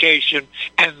my education,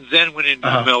 and then went into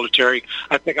the military.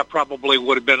 I think I probably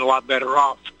would have been a lot better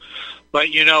off. But,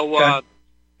 you're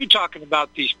talking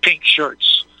about these pink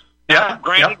shirts. Now,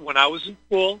 granted, when I was in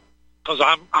school, because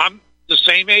I'm the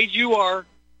same age you are.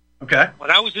 Okay.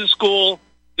 When I was in school,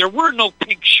 there were no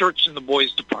pink shirts in the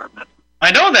boys' department.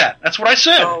 I know that. That's what I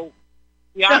said. So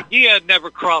the idea never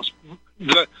crossed,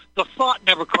 the thought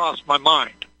never crossed my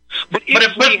mind. But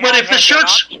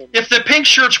if the pink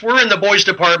shirts were in the boys'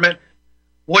 department,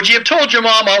 would you have told your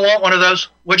mom, I want one of those?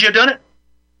 Would you have done it?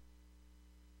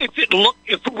 If it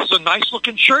was a nice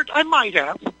looking shirt, I might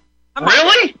have.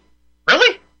 Really?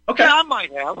 Okay. Yeah, I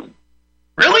might have.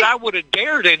 Really? But I would have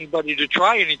dared anybody to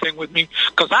try anything with me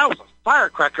because I was a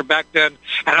firecracker back then,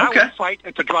 and I would fight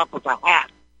at the drop of a hat.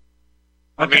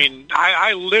 I mean,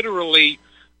 I literally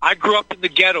grew up in the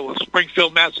ghetto of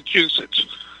Springfield, Massachusetts,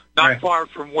 not far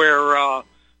from where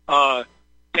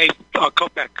Dave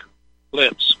Kopech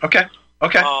lives. Okay.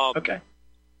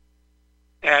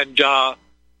 And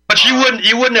but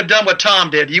you wouldn't have done what Tom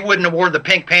did. You wouldn't have worn the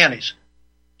pink panties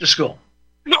to school.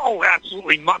 No,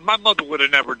 absolutely. My mother would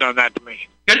have never done that to me.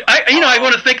 I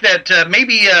want to think that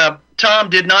maybe Tom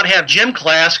did not have gym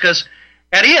class because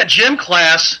had he had gym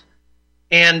class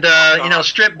and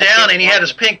stripped down and he had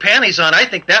his pink panties on, I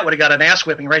think that would have got an ass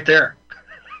whipping right there.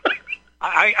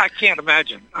 I can't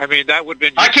imagine. I mean, that would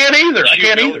have been. I can't either.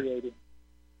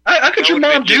 How could your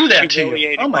mom do that to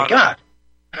you? Oh my God.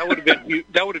 That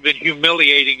would have been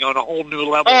humiliating on a whole new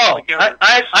level. Oh,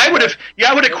 I would have.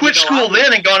 Yeah, I would have quit school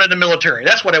then and gone into the military.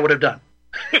 That's what I would have done.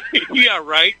 Yeah,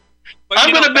 right. But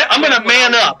I'm gonna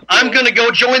man up. I'm gonna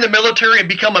go join the military and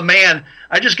become a man.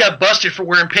 I just got busted for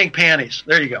wearing pink panties.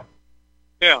 There you go.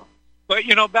 Yeah, but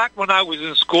back when I was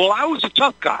in school, I was a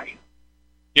tough guy.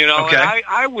 And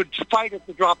I would fight at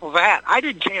the drop of a hat. I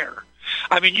didn't care.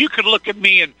 I mean, you could look at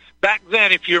me, and back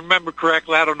then, if you remember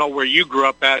correctly, I don't know where you grew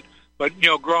up at, but,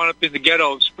 growing up in the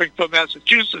ghetto of Springfield,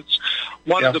 Massachusetts,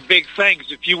 one of the big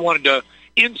things, if you wanted to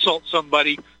insult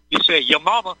somebody, you say, your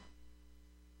mama.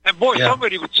 And, boy,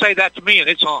 somebody would say that to me, and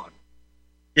it's on.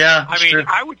 Yeah, I mean, true.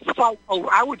 I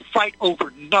would fight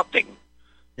over nothing.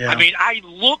 Yeah. I mean, I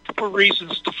looked for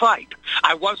reasons to fight.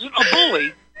 I wasn't a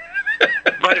bully,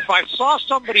 but if I saw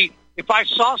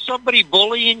somebody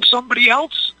bullying somebody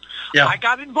else, I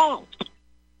got involved.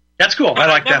 That's cool. I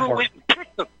like that part.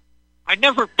 I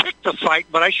never picked a fight,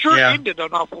 but I sure ended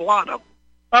an awful lot of them.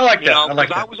 I like that. I like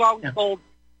that.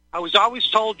 I was always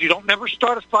told you don't never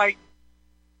start a fight,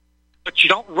 but you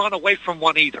don't run away from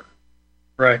one either.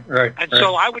 Right. And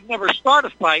so I would never start a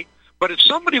fight, but if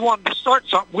somebody wanted to start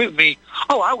something with me,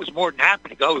 I was more than happy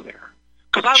to go there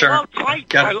because I loved fighting.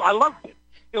 I loved it.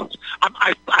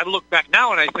 I look back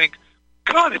now and I think,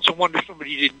 God, it's a wonder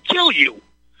somebody didn't kill you.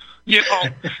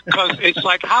 Because it's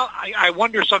like how I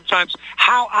wonder sometimes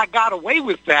how I got away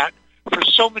with that for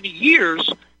so many years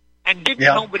and didn't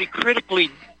nobody critically,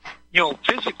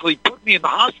 physically put me in the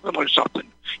hospital or something,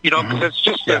 because that's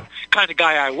just the kind of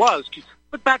guy I was.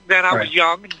 But back then I was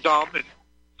young and dumb and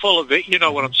full of it. You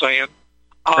know what I'm saying?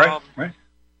 Right.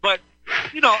 But,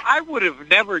 I would have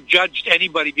never judged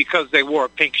anybody because they wore a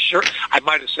pink shirt. I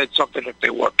might have said something if they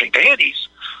wore pink panties.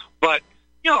 But,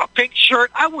 a pink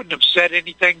shirt, I wouldn't have said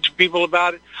anything to people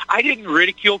about it. I didn't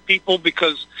ridicule people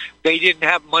because they didn't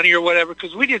have money or whatever,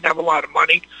 because we didn't have a lot of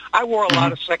money. I wore a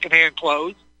lot of secondhand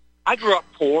clothes. I grew up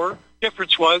poor.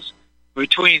 Difference was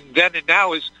between then and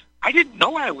now is I didn't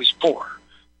know I was poor,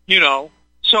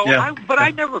 So,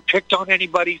 I never picked on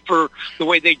anybody for the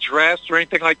way they dressed or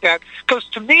anything like that. Because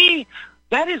to me,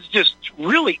 that is just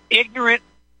really ignorant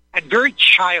and very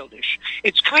childish.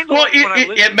 It's kind of like when I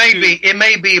listen it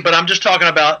may be, but I'm just talking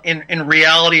about in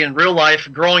reality, in real life,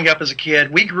 growing up as a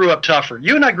kid, we grew up tougher.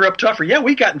 You and I grew up tougher. Yeah,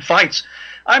 we got in fights.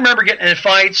 I remember getting in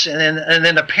fights, and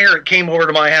then a parent came over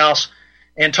to my house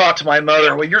and talked to my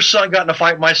mother. Well, your son got in a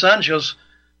fight with my son. She goes,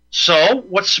 so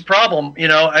what's the problem?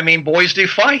 Boys do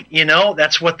fight.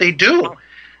 That's what they do.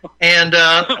 And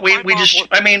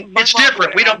it's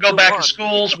different. We don't go back to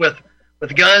schools with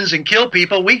guns and kill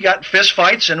people. We got fist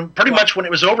fights, and pretty much when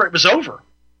it was over, it was over.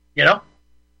 Yeah,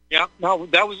 no,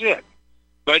 that was it.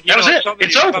 But that was it.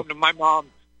 It's over.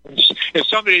 If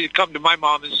somebody had come to my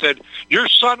mom and said, your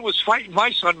son was fighting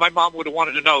my son, my mom would have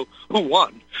wanted to know who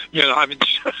won. My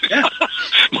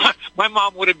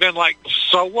mom would have been like,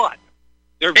 so what?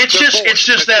 It's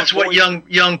just that's what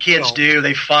young kids do.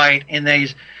 They fight, and we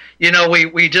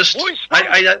just.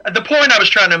 The point I was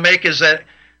trying to make is that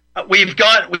we've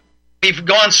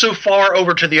gone so far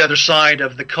over to the other side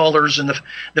of the colors and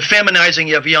the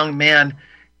feminizing of young men,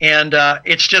 and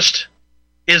it's just,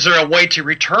 is there a way to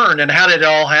return, and how did it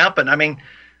all happen? I mean,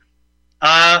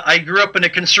 I grew up in a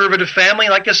conservative family.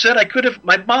 Like I said,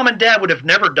 my mom and dad would have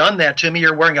never done that to me.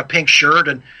 You're wearing a pink shirt,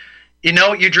 and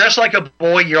you dress like a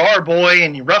boy. You are a boy,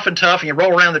 and you're rough and tough, and you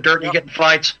roll around the dirt, and you get in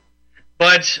fights.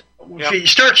 But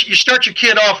if you start your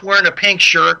kid off wearing a pink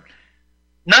shirt,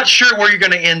 not sure where you're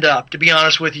going to end up, to be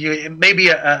honest with you. It may be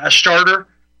a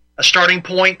starting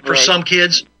point for some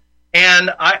kids.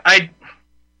 And I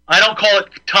don't call it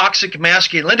toxic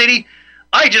masculinity.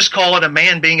 I just call it a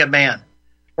man being a man,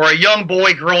 or a young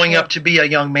boy growing up to be a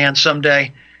young man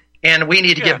someday. And we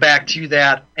need to get back to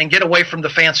that and get away from the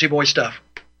fancy boy stuff.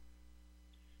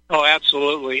 Oh,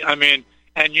 absolutely. I mean,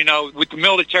 and with the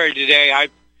military today,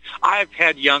 I've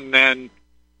had young men,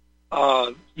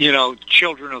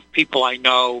 children of people I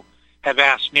know have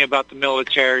asked me about the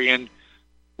military and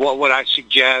what would I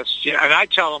suggest. And I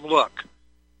tell them, look,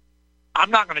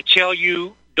 I'm not going to tell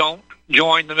you don't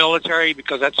join the military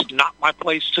because that's not my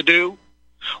place to do.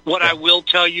 What I will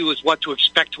tell you is what to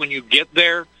expect when you get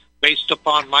there based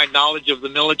upon my knowledge of the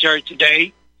military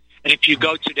today. And if you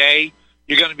go today,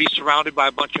 you're going to be surrounded by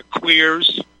a bunch of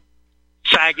queers,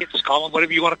 faggots, call them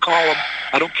whatever you want to call them.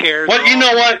 I don't care. Well, you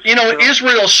know what?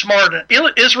 Israel's smart.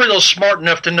 Israel's smart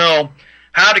enough to know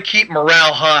how to keep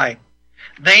morale high.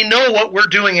 They know what we're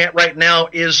doing right now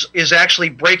is actually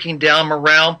breaking down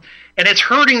morale, and it's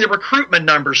hurting the recruitment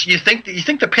numbers. You think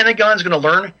the Pentagon's going to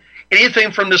learn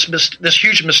anything from this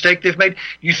huge mistake they've made?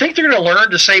 You think they're going to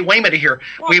learn to say, wait a minute here,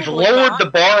 we've lowered the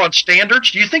bar on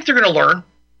standards? Do you think they're going to learn?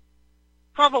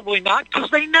 Probably not, because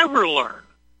they never learn.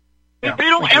 They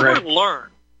don't ever learn.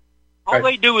 All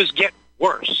they do is get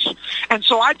worse. And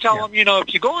so I tell them,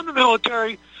 if you go in the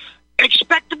military,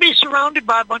 expect to be surrounded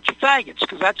by a bunch of faggots,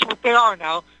 because that's what they are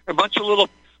now. They're a bunch of little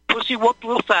pussy-whooped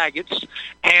little faggots.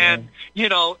 And,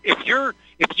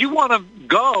 if you want to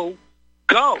go.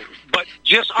 But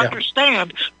just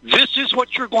understand, this is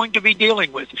what you're going to be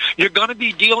dealing with. You're going to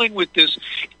be dealing with this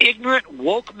ignorant,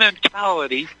 woke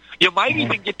mentality. You might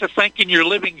even get to thinking you're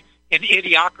living in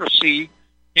idiocracy.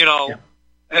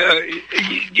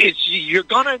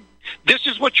 This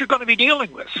is what you're going to be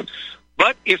dealing with.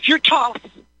 But if you're tough,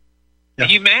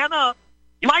 you man up,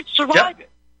 you might survive it.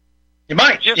 You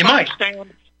might. Just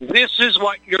understand, this is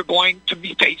what you're going to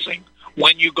be facing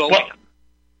when you go in.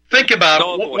 Think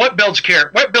about what builds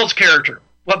character. What builds character?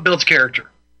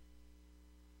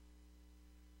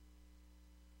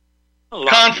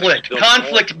 Conflict.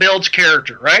 Conflict builds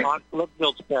character, right? Conflict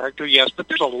builds character, yes, but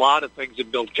there's a lot of things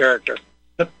that build character.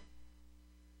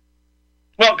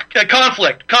 Well,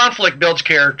 conflict builds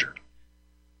character,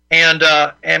 and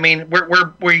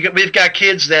we've got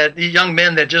kids young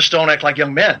men that just don't act like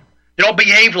young men. They don't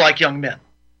behave like young men.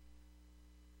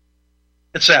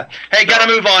 It's that. Hey, got to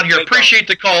move on here. Appreciate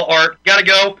the call, Art. Got to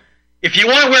go. If you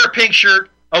want to wear a pink shirt,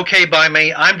 okay by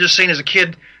me. I'm just saying, as a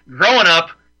kid growing up,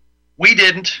 we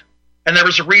didn't, and there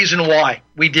was a reason why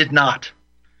we did not.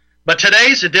 But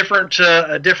today's a different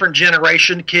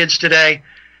generation. Kids today,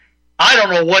 I don't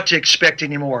know what to expect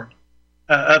anymore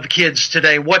of kids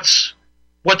today. What's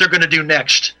what they're going to do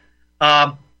next.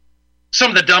 Some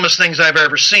of the dumbest things I've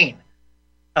ever seen.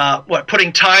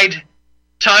 Putting Tide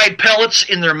pellets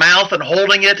in their mouth and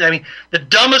holding it. I mean, the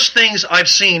dumbest things I've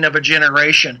seen of a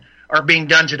generation are being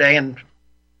done today,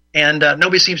 and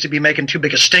nobody seems to be making too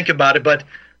big a stink about it, but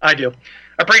I do.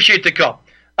 I appreciate the call.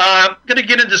 I'm going to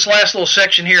get into this last little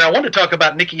section here. I want to talk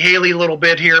about Nikki Haley a little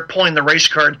bit here, pulling the race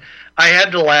card. I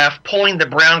had to laugh, pulling the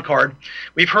brown card.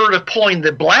 We've heard of pulling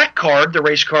the black card, the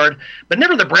race card, but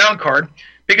never the brown card,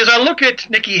 because I look at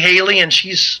Nikki Haley, and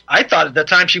I thought at the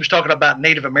time she was talking about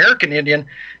Native American Indian.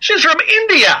 She's from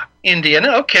India. Indian,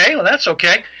 okay, well, that's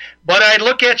okay. But I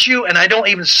look at you, and I don't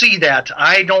even see that.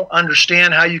 I don't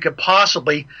understand how you could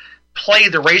possibly play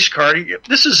the race card.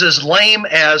 This is as lame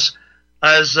as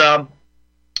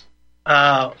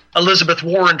Elizabeth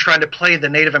Warren trying to play the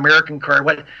Native American card.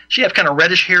 What, she have kind of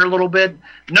reddish hair a little bit,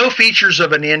 no features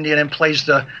of an Indian, and plays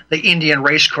the Indian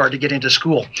race card to get into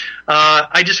school.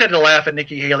 I just had to laugh at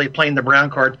Nikki Haley playing the brown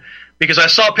card, because I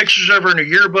saw pictures of her in her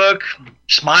yearbook,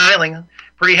 smiling,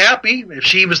 pretty happy. If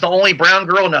she was the only brown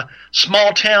girl in a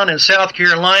small town in South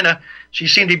Carolina, she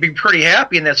seemed to be pretty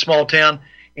happy in that small town,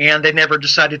 and they never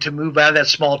decided to move out of that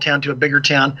small town to a bigger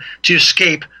town to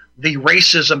escape the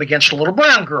racism against a little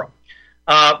brown girl.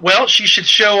 Well, she should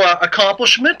show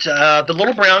accomplishment. The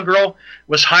little brown girl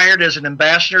was hired as an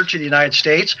ambassador to the United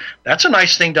States. That's a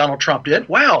nice thing Donald Trump did.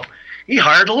 Wow, he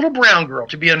hired a little brown girl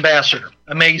to be ambassador.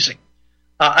 Amazing.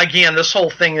 Again, this whole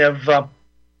thing of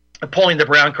pulling the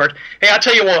brown card. Hey, I'll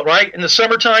tell you what, right? In the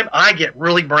summertime, I get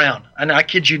really brown. And I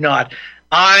kid you not.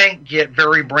 I get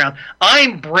very brown.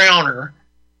 I'm browner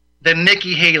than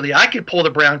Nikki Haley. I could pull the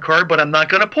brown card, but I'm not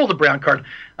going to pull the brown card.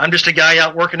 I'm just a guy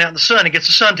out working out in the sun and gets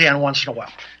a suntan once in a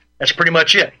while. That's pretty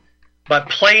much it. But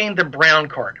playing the brown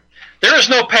card. There is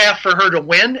no path for her to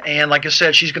win, and like I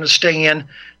said, she's going to stay in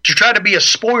to try to be a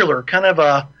spoiler,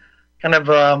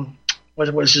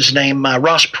 what was his name?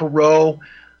 Ross Perot.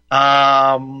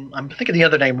 I'm thinking the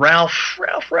other name, Ralph,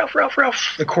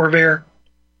 the Corvair.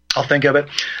 I'll think of it.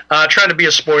 Trying to be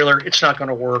a spoiler. It's not going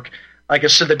to work. Like I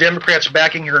said, the Democrats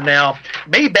backing her now,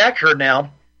 may back her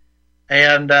now,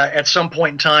 and at some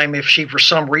point in time, if she, for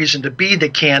some reason, to be the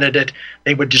candidate,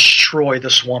 they would destroy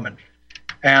this woman.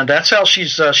 And that's how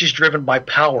she's driven by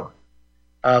power,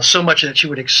 so much that she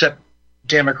would accept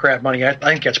Democrat money. I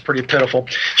think that's pretty pitiful.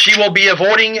 She will be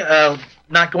avoiding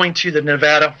not going to the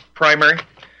Nevada primary,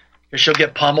 because she'll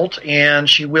get pummeled, and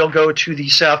she will go to the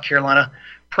South Carolina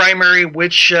primary,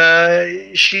 which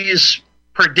she is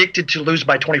predicted to lose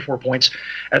by 24 points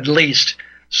at least.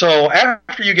 So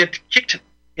after you get kicked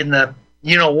in the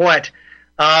you-know-what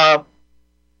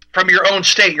from your own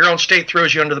state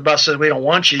throws you under the bus, says we don't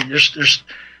want you. There's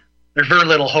very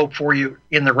little hope for you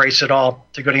in the race at all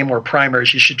to go to any more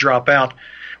primaries. You should drop out.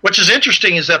 Which is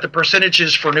interesting is that the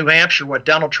percentages for New Hampshire,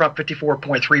 Donald Trump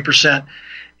 54.3%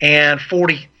 and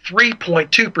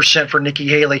 43.2% for Nikki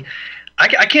Haley.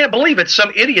 I can't believe it.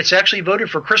 Some idiots actually voted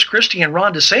for Chris Christie and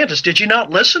Ron DeSantis. Did you not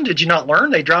listen? Did you not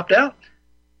learn? They dropped out.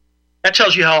 That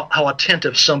tells you how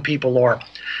attentive some people are.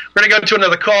 We're going to go to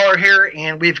another caller here,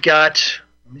 and we've got,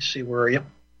 let me see, where are you?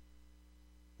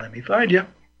 Let me find you.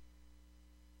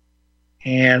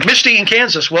 And Misty in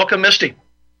Kansas. Welcome, Misty.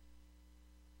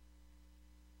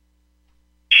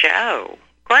 Show.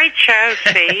 Great show,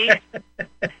 Steve.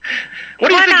 What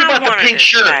do you think about the pink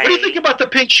shirt? What do you think about the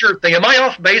pink shirt thing? Am I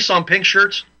off base on pink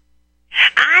shirts?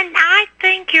 I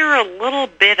think you're a little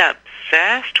bit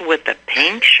obsessed with the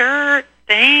pink shirt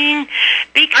thing,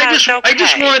 because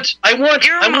I want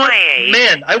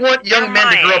men. I want young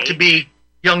men to grow up to be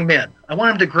young men. I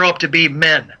want them to grow up to be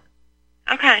men.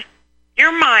 Okay.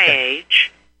 You're my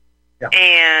age. Yeah.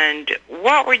 And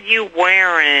what were you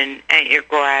wearing at your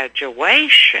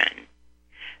graduation?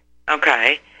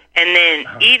 Okay. And then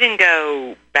even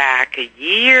go back a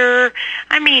year.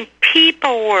 I mean,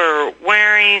 people were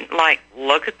wearing,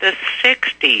 look at the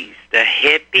 60s, the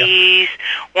hippies. Yeah.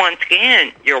 Once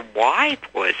again, your wife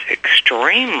was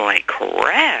extremely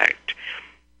correct.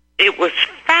 It was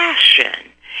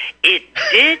fashion. It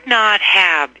did not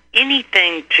have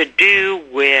anything to do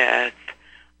with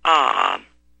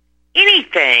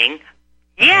anything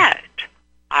yet.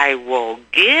 I will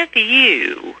give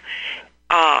you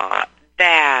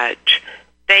that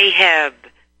they have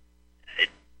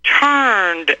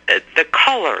turned the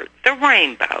color, the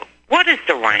rainbow. What is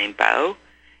the rainbow?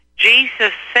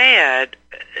 Jesus said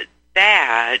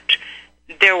that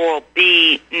there will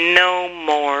be no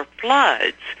more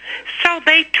floods. So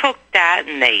they took that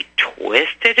and they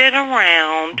twisted it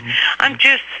around. Mm-hmm. I'm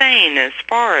just saying, as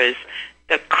far as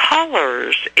the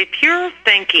colors, if you're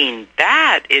thinking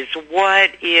that is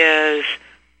what is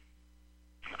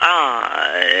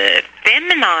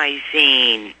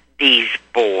feminizing these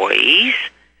boys.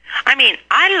 I mean,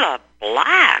 I love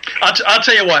black. I'll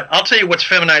tell you what. I'll tell you what's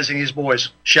feminizing these boys.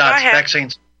 Shots,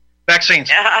 vaccines.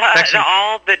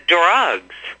 All the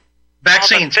drugs.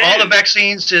 Vaccines. All the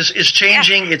vaccines is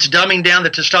changing. Yes. It's dumbing down the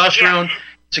testosterone. Yes.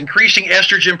 It's increasing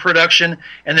estrogen production,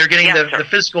 and they're getting the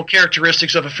physical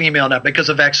characteristics of a female now because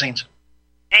of vaccines.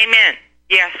 Amen.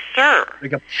 Yes, sir.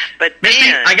 But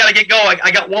Misty, I got to get going.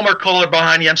 I got one more caller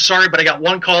behind you. I'm sorry, but I got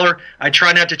one caller. I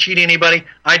try not to cheat anybody.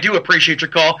 I do appreciate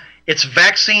your call. It's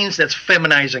vaccines that's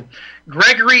feminizing.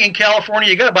 Gregory in California,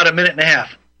 you got about a minute and a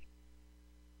half.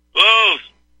 Hello,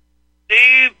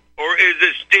 Steve, or is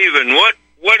it Steven? What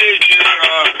is your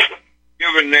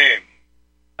given name?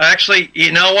 Actually,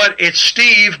 you know what? It's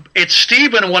Steve. It's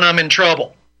Steven when I'm in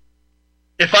trouble.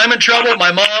 If I'm in trouble,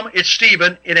 my mom, it's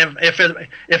Steven. And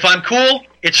if I'm cool,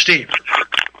 it's Steve.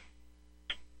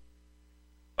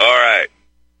 All right.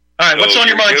 So what's on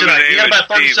your mind tonight? You got about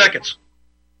 30 seconds.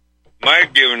 My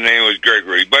given name was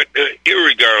Gregory, but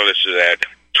irregardless of that,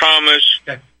 Thomas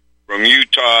from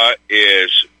Utah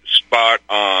is spot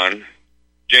on.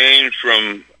 James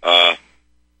from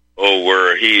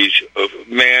where he's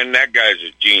man, that guy's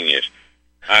a genius.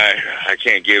 I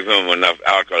can't give him enough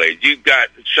accolades. You've got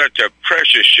such a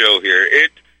precious show here.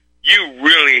 You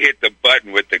really hit the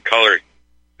button with the color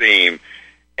theme,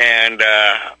 and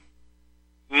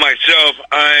myself,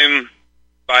 I'm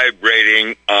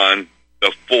vibrating on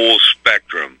the full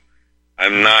spectrum.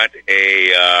 I'm not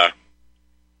a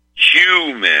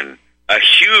human. A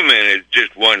human is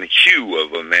just one hue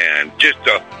of a man, just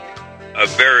a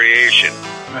variation.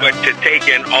 But to take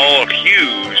in all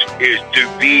hues is to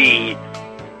be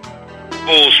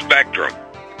full spectrum,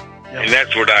 and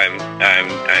that's what I'm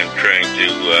trying to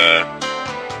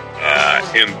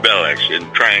embellish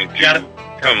and trying to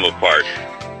come apart.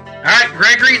 All right,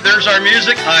 Gregory, there's our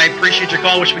music. I appreciate your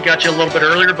call. Wish we got you a little bit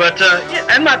earlier, but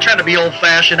I'm not trying to be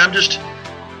old-fashioned. I just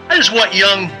want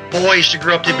young boys to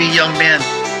grow up to be young men,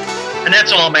 and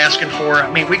that's all I'm asking for. I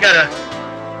mean, we gotta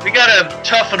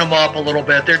toughen them up a little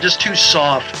bit. They're just too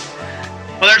soft.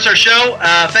 Well, there's our show.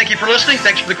 Thank you for listening.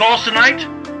 Thanks for the calls tonight.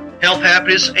 Health,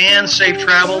 happiness, and safe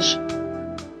travels.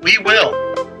 We will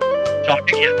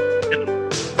talk again.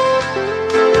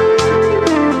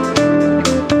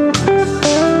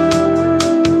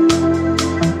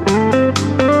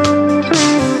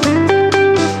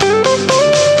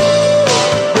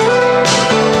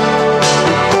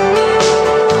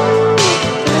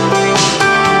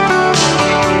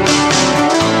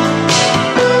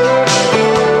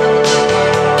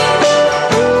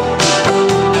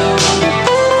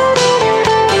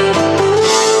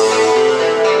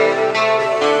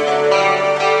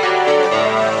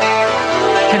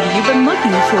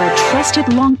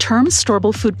 Trusted long-term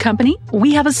storable food company?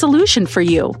 We have a solution for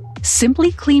you.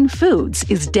 Simply Clean Foods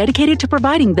is dedicated to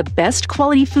providing the best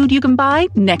quality food you can buy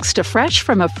next to fresh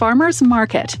from a farmer's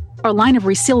market. Our line of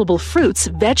resealable fruits,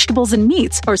 vegetables, and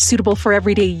meats are suitable for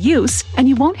everyday use, and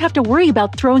you won't have to worry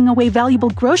about throwing away valuable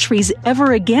groceries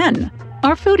ever again.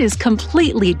 Our food is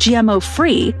completely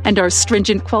GMO-free, and our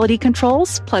stringent quality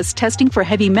controls, plus testing for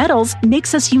heavy metals,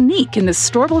 makes us unique in the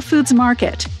storable foods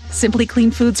market. Simply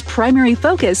Clean Foods' primary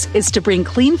focus is to bring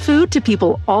clean food to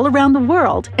people all around the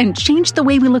world and change the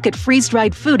way we look at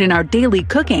freeze-dried food in our daily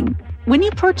cooking. When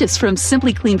you purchase from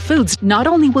Simply Clean Foods, not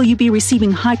only will you be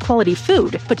receiving high-quality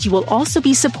food, but you will also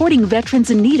be supporting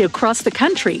veterans in need across the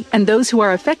country and those who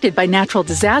are affected by natural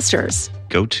disasters.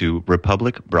 Go to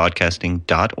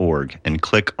republicbroadcasting.org and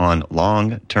click on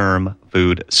long-term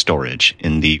food storage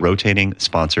in the rotating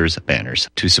sponsors banners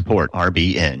to support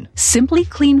RBN. Simply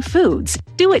Clean Foods.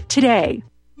 Do it today.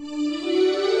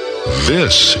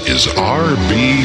 This is RBN.